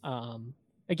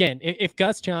 Again, if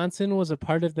Gus Johnson was a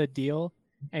part of the deal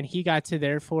and he got to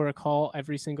therefore call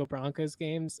every single Broncos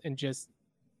games and just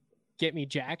get me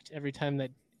jacked every time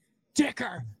that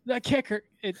Dicker, the kicker,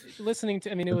 it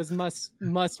was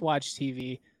must watch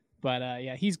TV. But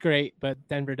yeah, he's great, but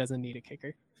Denver doesn't need a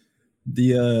kicker.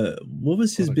 What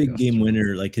was his big game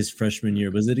winner like his freshman year?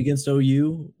 Was it against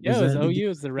OU? Yeah, it was OU. It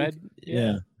was the red.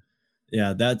 Yeah.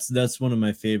 That's one of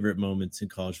my favorite moments in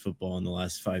college football in the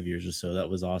last 5 years or so. That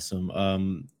was awesome.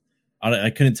 I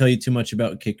couldn't tell you too much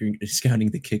about scouting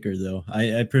the kicker though.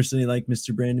 I personally like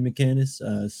Mr. Brandon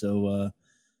McManus. So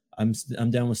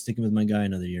I'm down with sticking with my guy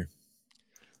another year.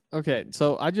 Okay,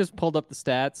 so I just pulled up the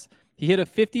stats. He hit a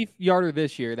 50-yarder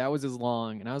this year. That was his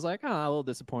long. And I was like, a little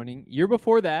disappointing. Year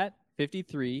before that,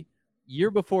 53.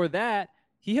 Year before that,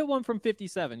 he hit one from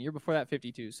 57. Year before that,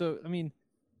 52. So,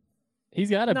 he's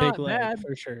got a big leg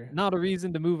for sure. Not a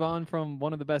reason to move on from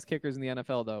one of the best kickers in the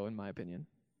NFL, though, in my opinion.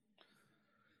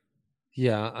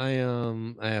 Yeah,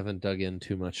 I haven't dug in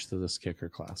too much to this kicker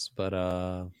class, but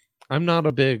I'm not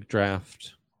a big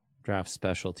draft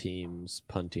special teams,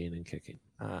 punting and kicking.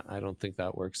 I don't think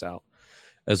that works out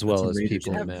as well as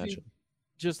people imagine.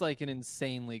 Just like an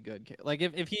insanely good kick. Like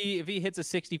if he hits a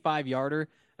 65-yarder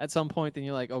at some point, then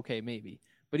you're like, okay, maybe.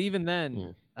 But even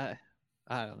then, I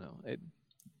don't know.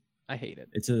 I hate it.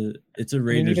 It's a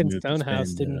Raiders even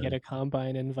Stonehouse didn't get a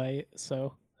combine invite,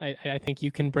 so I think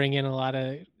you can bring in a lot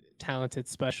of talented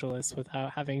specialists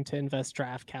without having to invest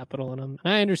draft capital in them.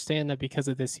 And I understand that because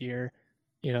of this year,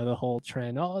 the whole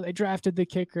trend. Oh, they drafted the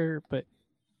kicker, but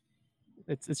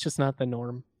it's just not the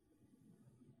norm.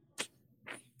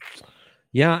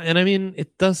 Yeah, and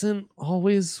it doesn't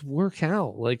always work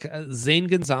out. Like Zane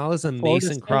Gonzalez and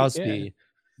Mason Crosby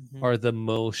are the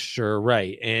most sure,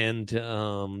 right? And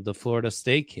the Florida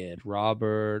State kid,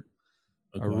 Robert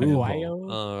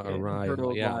Arroyo,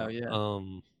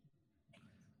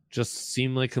 just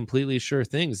seem like completely sure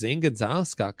things. Zane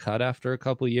Gonzalez got cut after a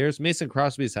couple years. Mason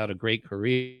Crosby's had a great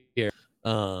career.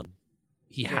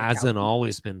 He hasn't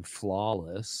always been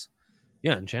flawless.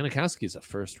 Yeah, and Janikowski's a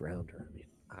first rounder.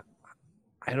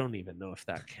 I don't even know if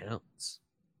that counts.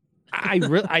 I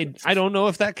don't know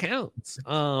if that counts.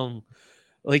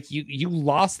 Like you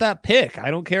lost that pick.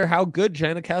 I don't care how good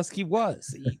Janikowski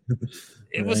was.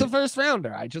 It was a first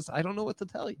rounder. I don't know what to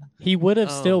tell you. He would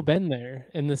have still been there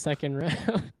in the second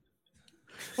round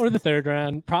or the third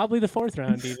round, probably the fourth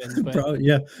round even. But probably,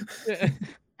 yeah.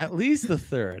 At least the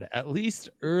third, at least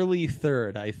early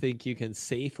third. I think you can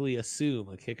safely assume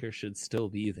a kicker should still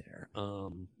be there.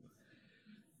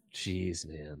 Geez,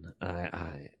 man,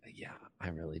 I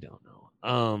really don't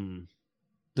know.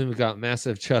 Then we got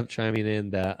Massive Chubb chiming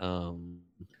in that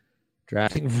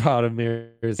drafting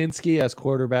Vladimir Zinski as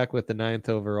quarterback with the 9th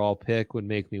overall pick would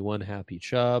make me one happy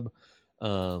Chubb.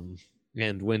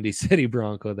 And Windy City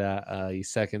Bronco that he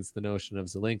seconds the notion of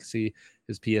Zelensky.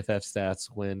 His PFF stats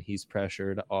when he's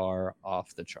pressured are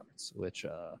off the charts, which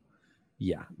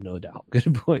yeah, no doubt.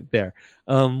 Good point there.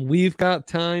 We've got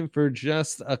time for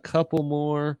just a couple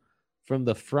more from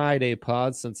the Friday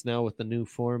pod, since now with the new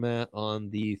format on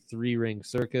the 3-ring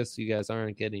circus, you guys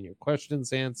aren't getting your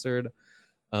questions answered.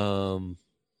 And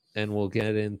we'll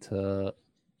get into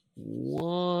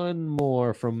one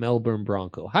more from Melbourne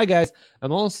Bronco. Hi, guys.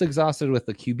 I'm almost exhausted with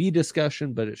the QB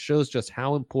discussion, but it shows just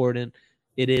how important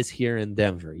it is here in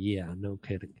Denver. Yeah, no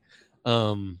kidding.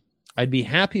 I'd be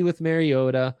happy with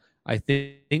Mariota. I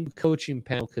think coaching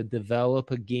panel could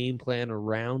develop a game plan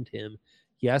around him.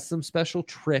 He has some special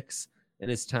tricks, and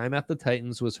his time at the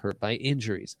Titans was hurt by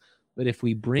injuries. But if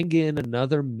we bring in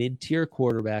another mid-tier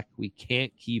quarterback, we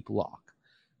can't keep Locke.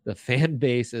 The fan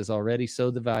base is already so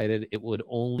divided, it would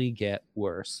only get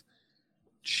worse.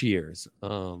 Cheers.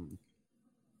 Can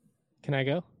I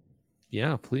go?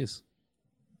 Yeah, please.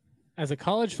 As a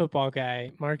college football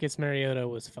guy, Marcus Mariota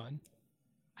was fun.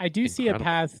 I do see a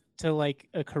path to like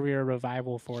a career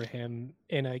revival for him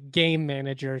in a game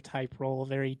manager type role,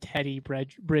 very Teddy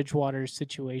Bridgewater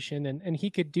situation, and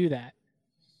he could do that.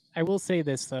 I will say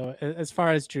this though, as far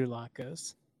as Drew Lock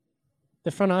goes, the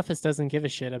front office doesn't give a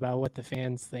shit about what the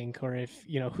fans think or if,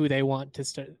 who they want to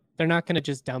start. They're not going to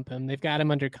just dump him. They've got him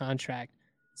under contract.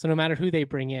 So no matter who they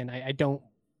bring in, I don't,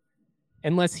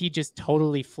 unless he just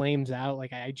totally flames out,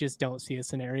 like I just don't see a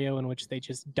scenario in which they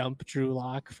just dump Drew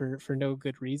Lock for no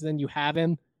good reason. You have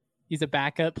him. He's a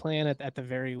backup plan at the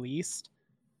very least.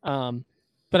 But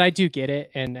I do get it.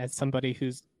 And as somebody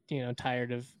who's,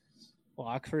 tired of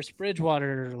Lock versus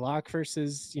Bridgewater, Lock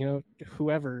versus,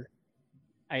 whoever,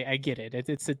 I get it.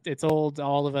 It's old.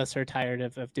 All of us are tired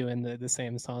of doing the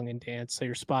same song and dance. So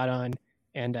you're spot on.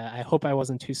 And I hope I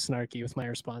wasn't too snarky with my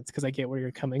response because I get where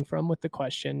you're coming from with the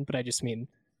question. But I just mean,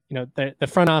 the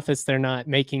front office, they're not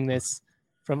making this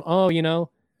from,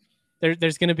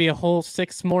 there's going to be a whole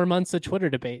 6 more months of Twitter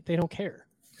debate. They don't care.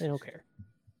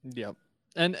 Yep.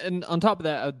 And on top of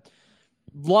that,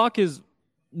 Locke is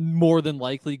more than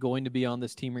likely going to be on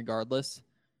this team regardless.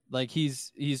 Like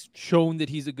he's shown that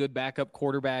he's a good backup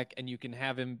quarterback, and you can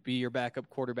have him be your backup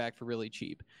quarterback for really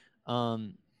cheap.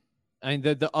 And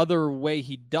the other way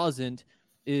he doesn't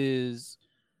is,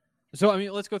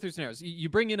 let's go through scenarios. You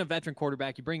bring in a veteran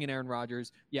quarterback, you bring in Aaron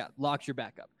Rodgers, yeah, Locke's your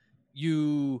backup.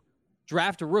 You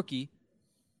draft a rookie,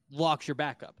 Locke's your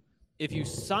backup. If you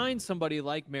sign somebody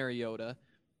like Mariota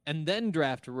and then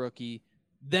draft a rookie,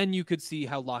 then you could see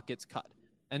how Locke gets cut.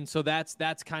 And so that's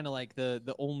kind of like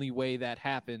the only way that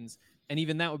happens. And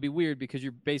even that would be weird because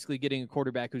you're basically getting a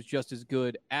quarterback who's just as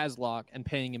good as Locke and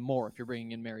paying him more if you're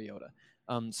bringing in Mariota.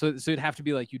 So it'd have to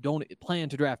be like you don't plan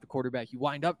to draft a quarterback, you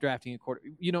wind up drafting a quarter.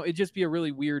 It'd just be a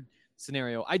really weird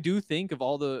scenario. I do think of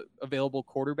all the available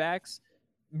quarterbacks,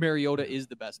 Mariota is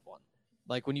the best one.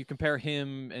 Like when you compare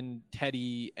him and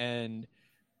Teddy and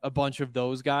a bunch of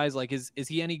those guys, like is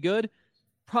he any good?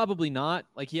 Probably not.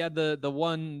 Like he had the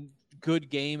one good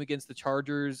game against the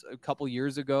Chargers a couple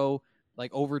years ago,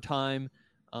 like overtime,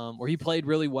 where he played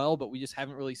really well, but we just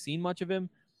haven't really seen much of him.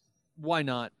 Why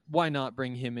not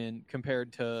bring him in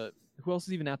compared to who else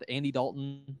is even out there? Andy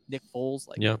Dalton, Nick Foles.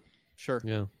 Like, yeah, sure.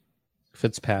 Yeah.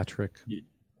 Fitzpatrick.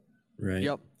 Right.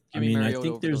 Yep. I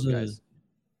think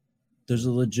there's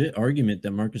a legit argument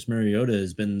that Marcus Mariota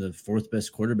has been the 4th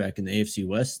best quarterback in the AFC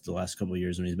West the last couple of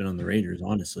years when he's been on the Raiders,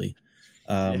 honestly.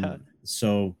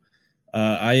 So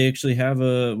I actually have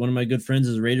one of my good friends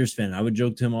is a Raiders fan. I would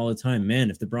joke to him all the time, man,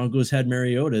 if the Broncos had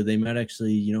Mariota, they might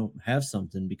actually, have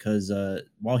something because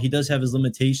while he does have his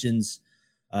limitations,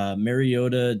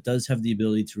 Mariota does have the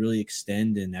ability to really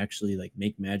extend and actually like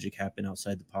make magic happen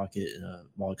outside the pocket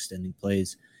while extending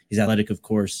plays. He's athletic, of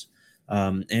course.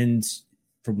 And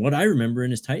from what I remember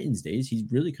in his Titans days, he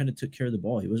really kind of took care of the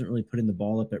ball. He wasn't really putting the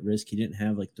ball up at risk. He didn't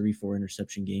have like 3-4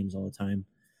 interception games all the time.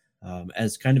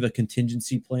 As kind of a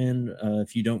contingency plan,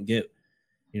 if you don't get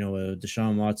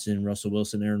Deshaun Watson, Russell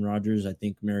Wilson, Aaron Rodgers, I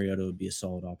think Mariota would be a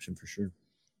solid option for sure.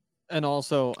 And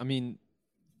also, I mean,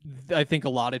 I think a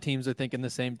lot of teams are thinking the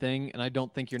same thing, and I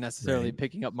don't think you're necessarily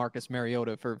picking up Marcus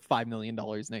Mariota for $5 million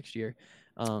next year.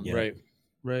 Right.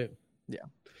 Yeah.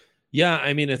 Yeah,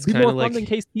 I mean, it's It'd be kind more of fun like than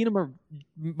Case Keenum or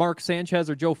Mark Sanchez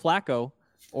or Joe Flacco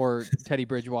or Teddy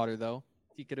Bridgewater, though.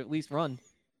 He could at least run.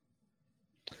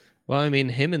 Well, I mean,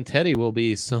 him and Teddy will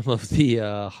be some of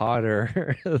the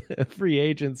hotter free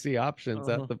agency options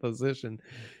at the position.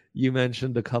 You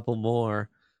mentioned a couple more.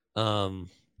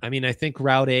 I mean, I think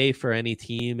route A for any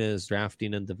team is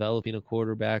drafting and developing a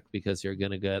quarterback because you're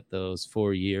going to get those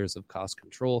 4 years of cost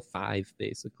control, 5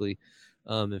 basically,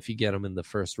 if you get them in the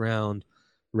first round.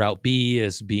 Route B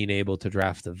is being able to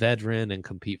draft a veteran and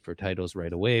compete for titles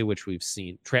right away, which we've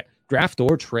seen trade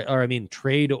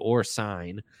or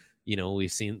sign.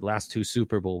 We've seen the last 2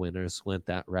 Super Bowl winners went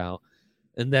that route.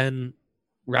 And then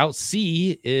route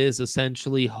C is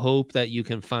essentially hope that you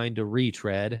can find a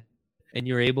retread and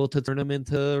you're able to turn them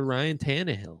into Ryan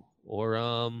Tannehill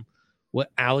or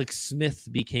what Alex Smith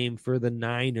became for the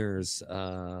Niners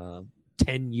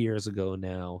 10 years ago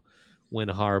now when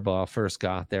Harbaugh first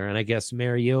got there. And I guess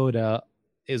Mariota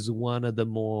is one of the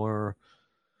more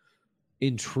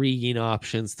intriguing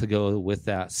options to go with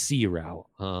that C route.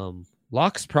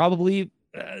 Locke's probably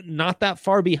not that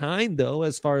far behind, though,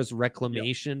 as far as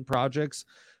reclamation projects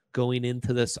going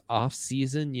into this off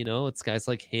season. It's guys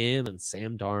like him and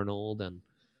Sam Darnold, and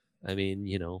I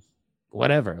mean,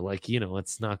 whatever.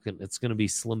 It's going to be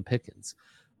slim pickings.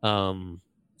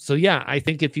 So yeah, I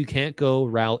think if you can't go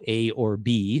route A or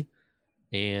B,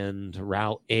 and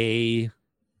route A,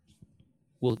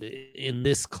 well, in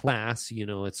this class,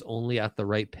 it's only at the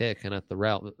right pick and at the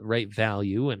right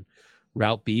value, and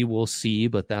route B we'll see,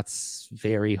 but that's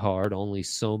very hard. Only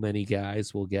so many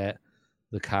guys will get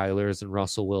the Kylers and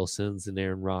Russell Wilsons and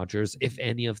Aaron Rodgers, if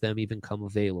any of them even come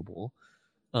available.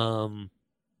 And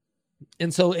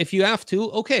so if you have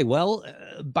to, okay, well,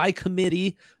 by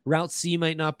committee, route C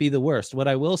might not be the worst. What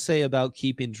I will say about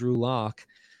keeping Drew Lock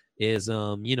is,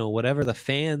 whatever the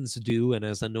fans do, and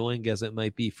as annoying as it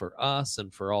might be for us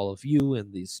and for all of you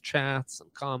in these chats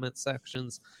and comment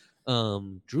sections,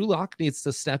 Drew Lock needs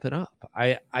to step it up.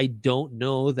 I don't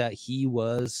know that he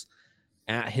was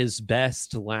at his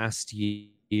best last year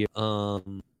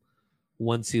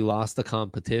once he lost the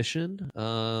competition.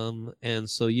 And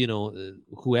so,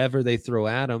 whoever they throw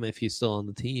at him, if he's still on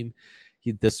the team,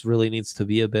 this really needs to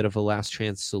be a bit of a last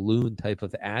chance saloon type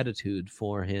of attitude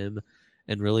for him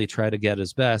and really try to get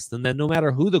his best. And then no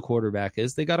matter who the quarterback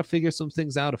is, they got to figure some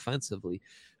things out offensively,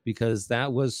 because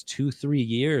that was 2-3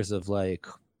 years of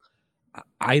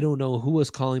I don't know who was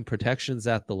calling protections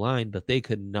at the line, but they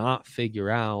could not figure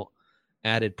out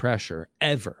added pressure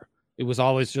ever. It was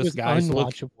always just guys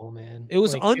unwatchable, man. It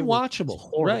was unwatchable.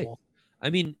 It was right. I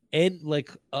mean, and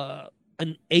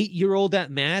an 8-year-old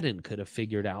at Madden could have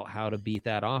figured out how to beat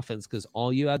that offense, because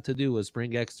all you had to do was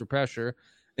bring extra pressure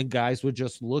and guys would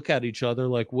just look at each other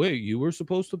like, wait, you were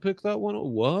supposed to pick that one?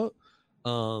 What?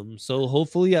 So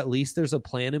hopefully at least there's a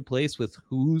plan in place with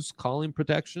who's calling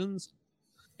protections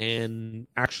and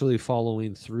actually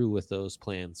following through with those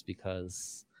plans,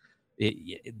 because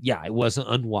it wasn't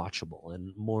unwatchable,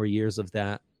 and more years of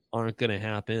that aren't going to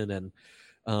happen.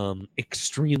 And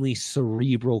extremely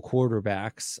cerebral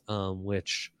quarterbacks,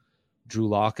 which Drew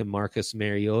Lock and Marcus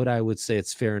Mariota, I would say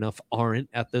it's fair enough, aren't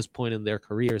at this point in their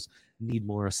careers, need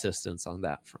more assistance on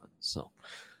that front. So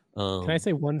can I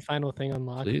say one final thing on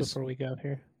Lock before we go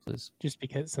here? Please. Just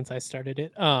because since I started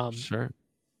it. Sure.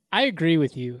 I agree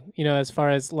with you. As far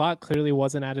as Locke clearly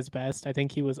wasn't at his best, I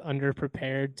think he was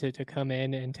underprepared to come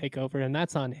in and take over, and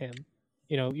that's on him.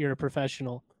 You're a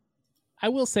professional. I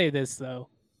will say this, though.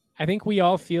 I think we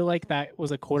all feel like that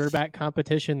was a quarterback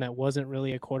competition that wasn't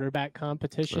really a quarterback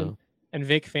competition. Oh. And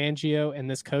Vic Fangio and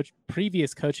this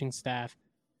previous coaching staff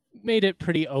made it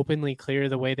pretty openly clear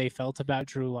the way they felt about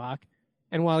Drew Lock.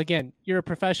 And while, again, you're a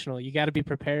professional, you got to be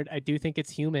prepared. I do think it's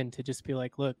human to just be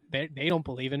like, look, they don't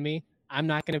believe in me. I'm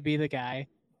not going to be the guy.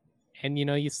 And,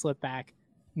 you slip back.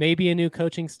 Maybe a new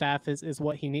coaching staff is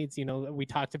what he needs. We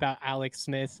talked about Alex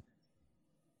Smith.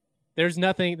 There's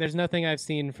nothing I've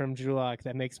seen from Drew Lock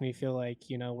that makes me feel like,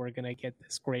 we're going to get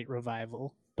this great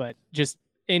revival. But just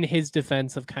in his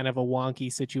defense of kind of a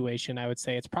wonky situation, I would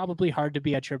say it's probably hard to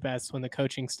be at your best when the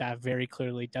coaching staff very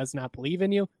clearly does not believe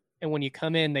in you. And when you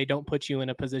come in, they don't put you in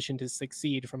a position to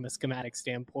succeed from a schematic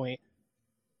standpoint.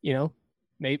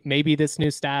 Maybe this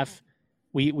new staff,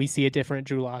 we see a different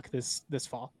Drew Lock this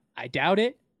fall. I doubt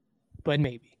it, but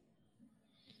maybe.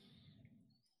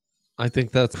 I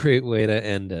think that's a great way to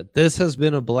end it. This has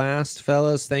been a blast,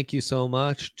 fellas. Thank you so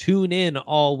much. Tune in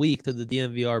all week to the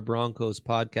DNVR Broncos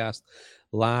podcast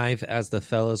live, as the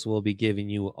fellas will be giving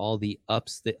you all the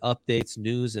updates,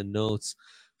 news, and notes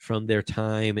from their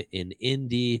time in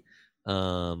Indy.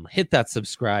 Hit that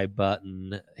subscribe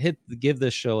button. Give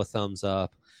this show a thumbs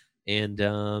up. And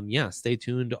stay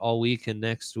tuned all week. And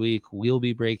next week, we'll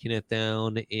be breaking it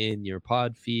down in your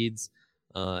pod feeds.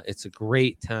 It's a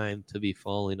great time to be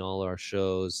following all our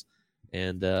shows.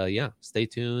 And stay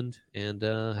tuned and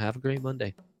have a great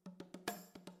Monday.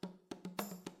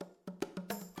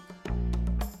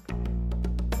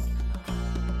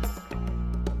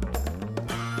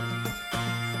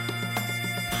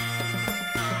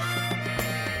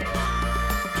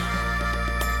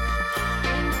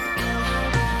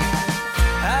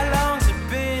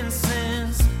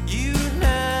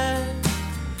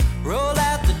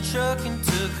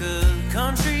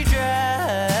 Country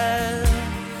drive.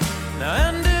 Now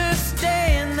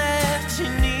understand that you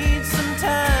need some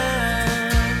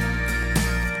time.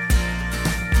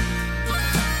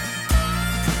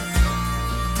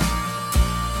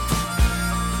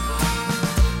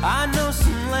 I know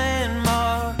some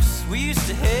landmarks we used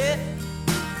to hit.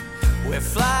 We're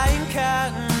flying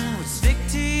cotton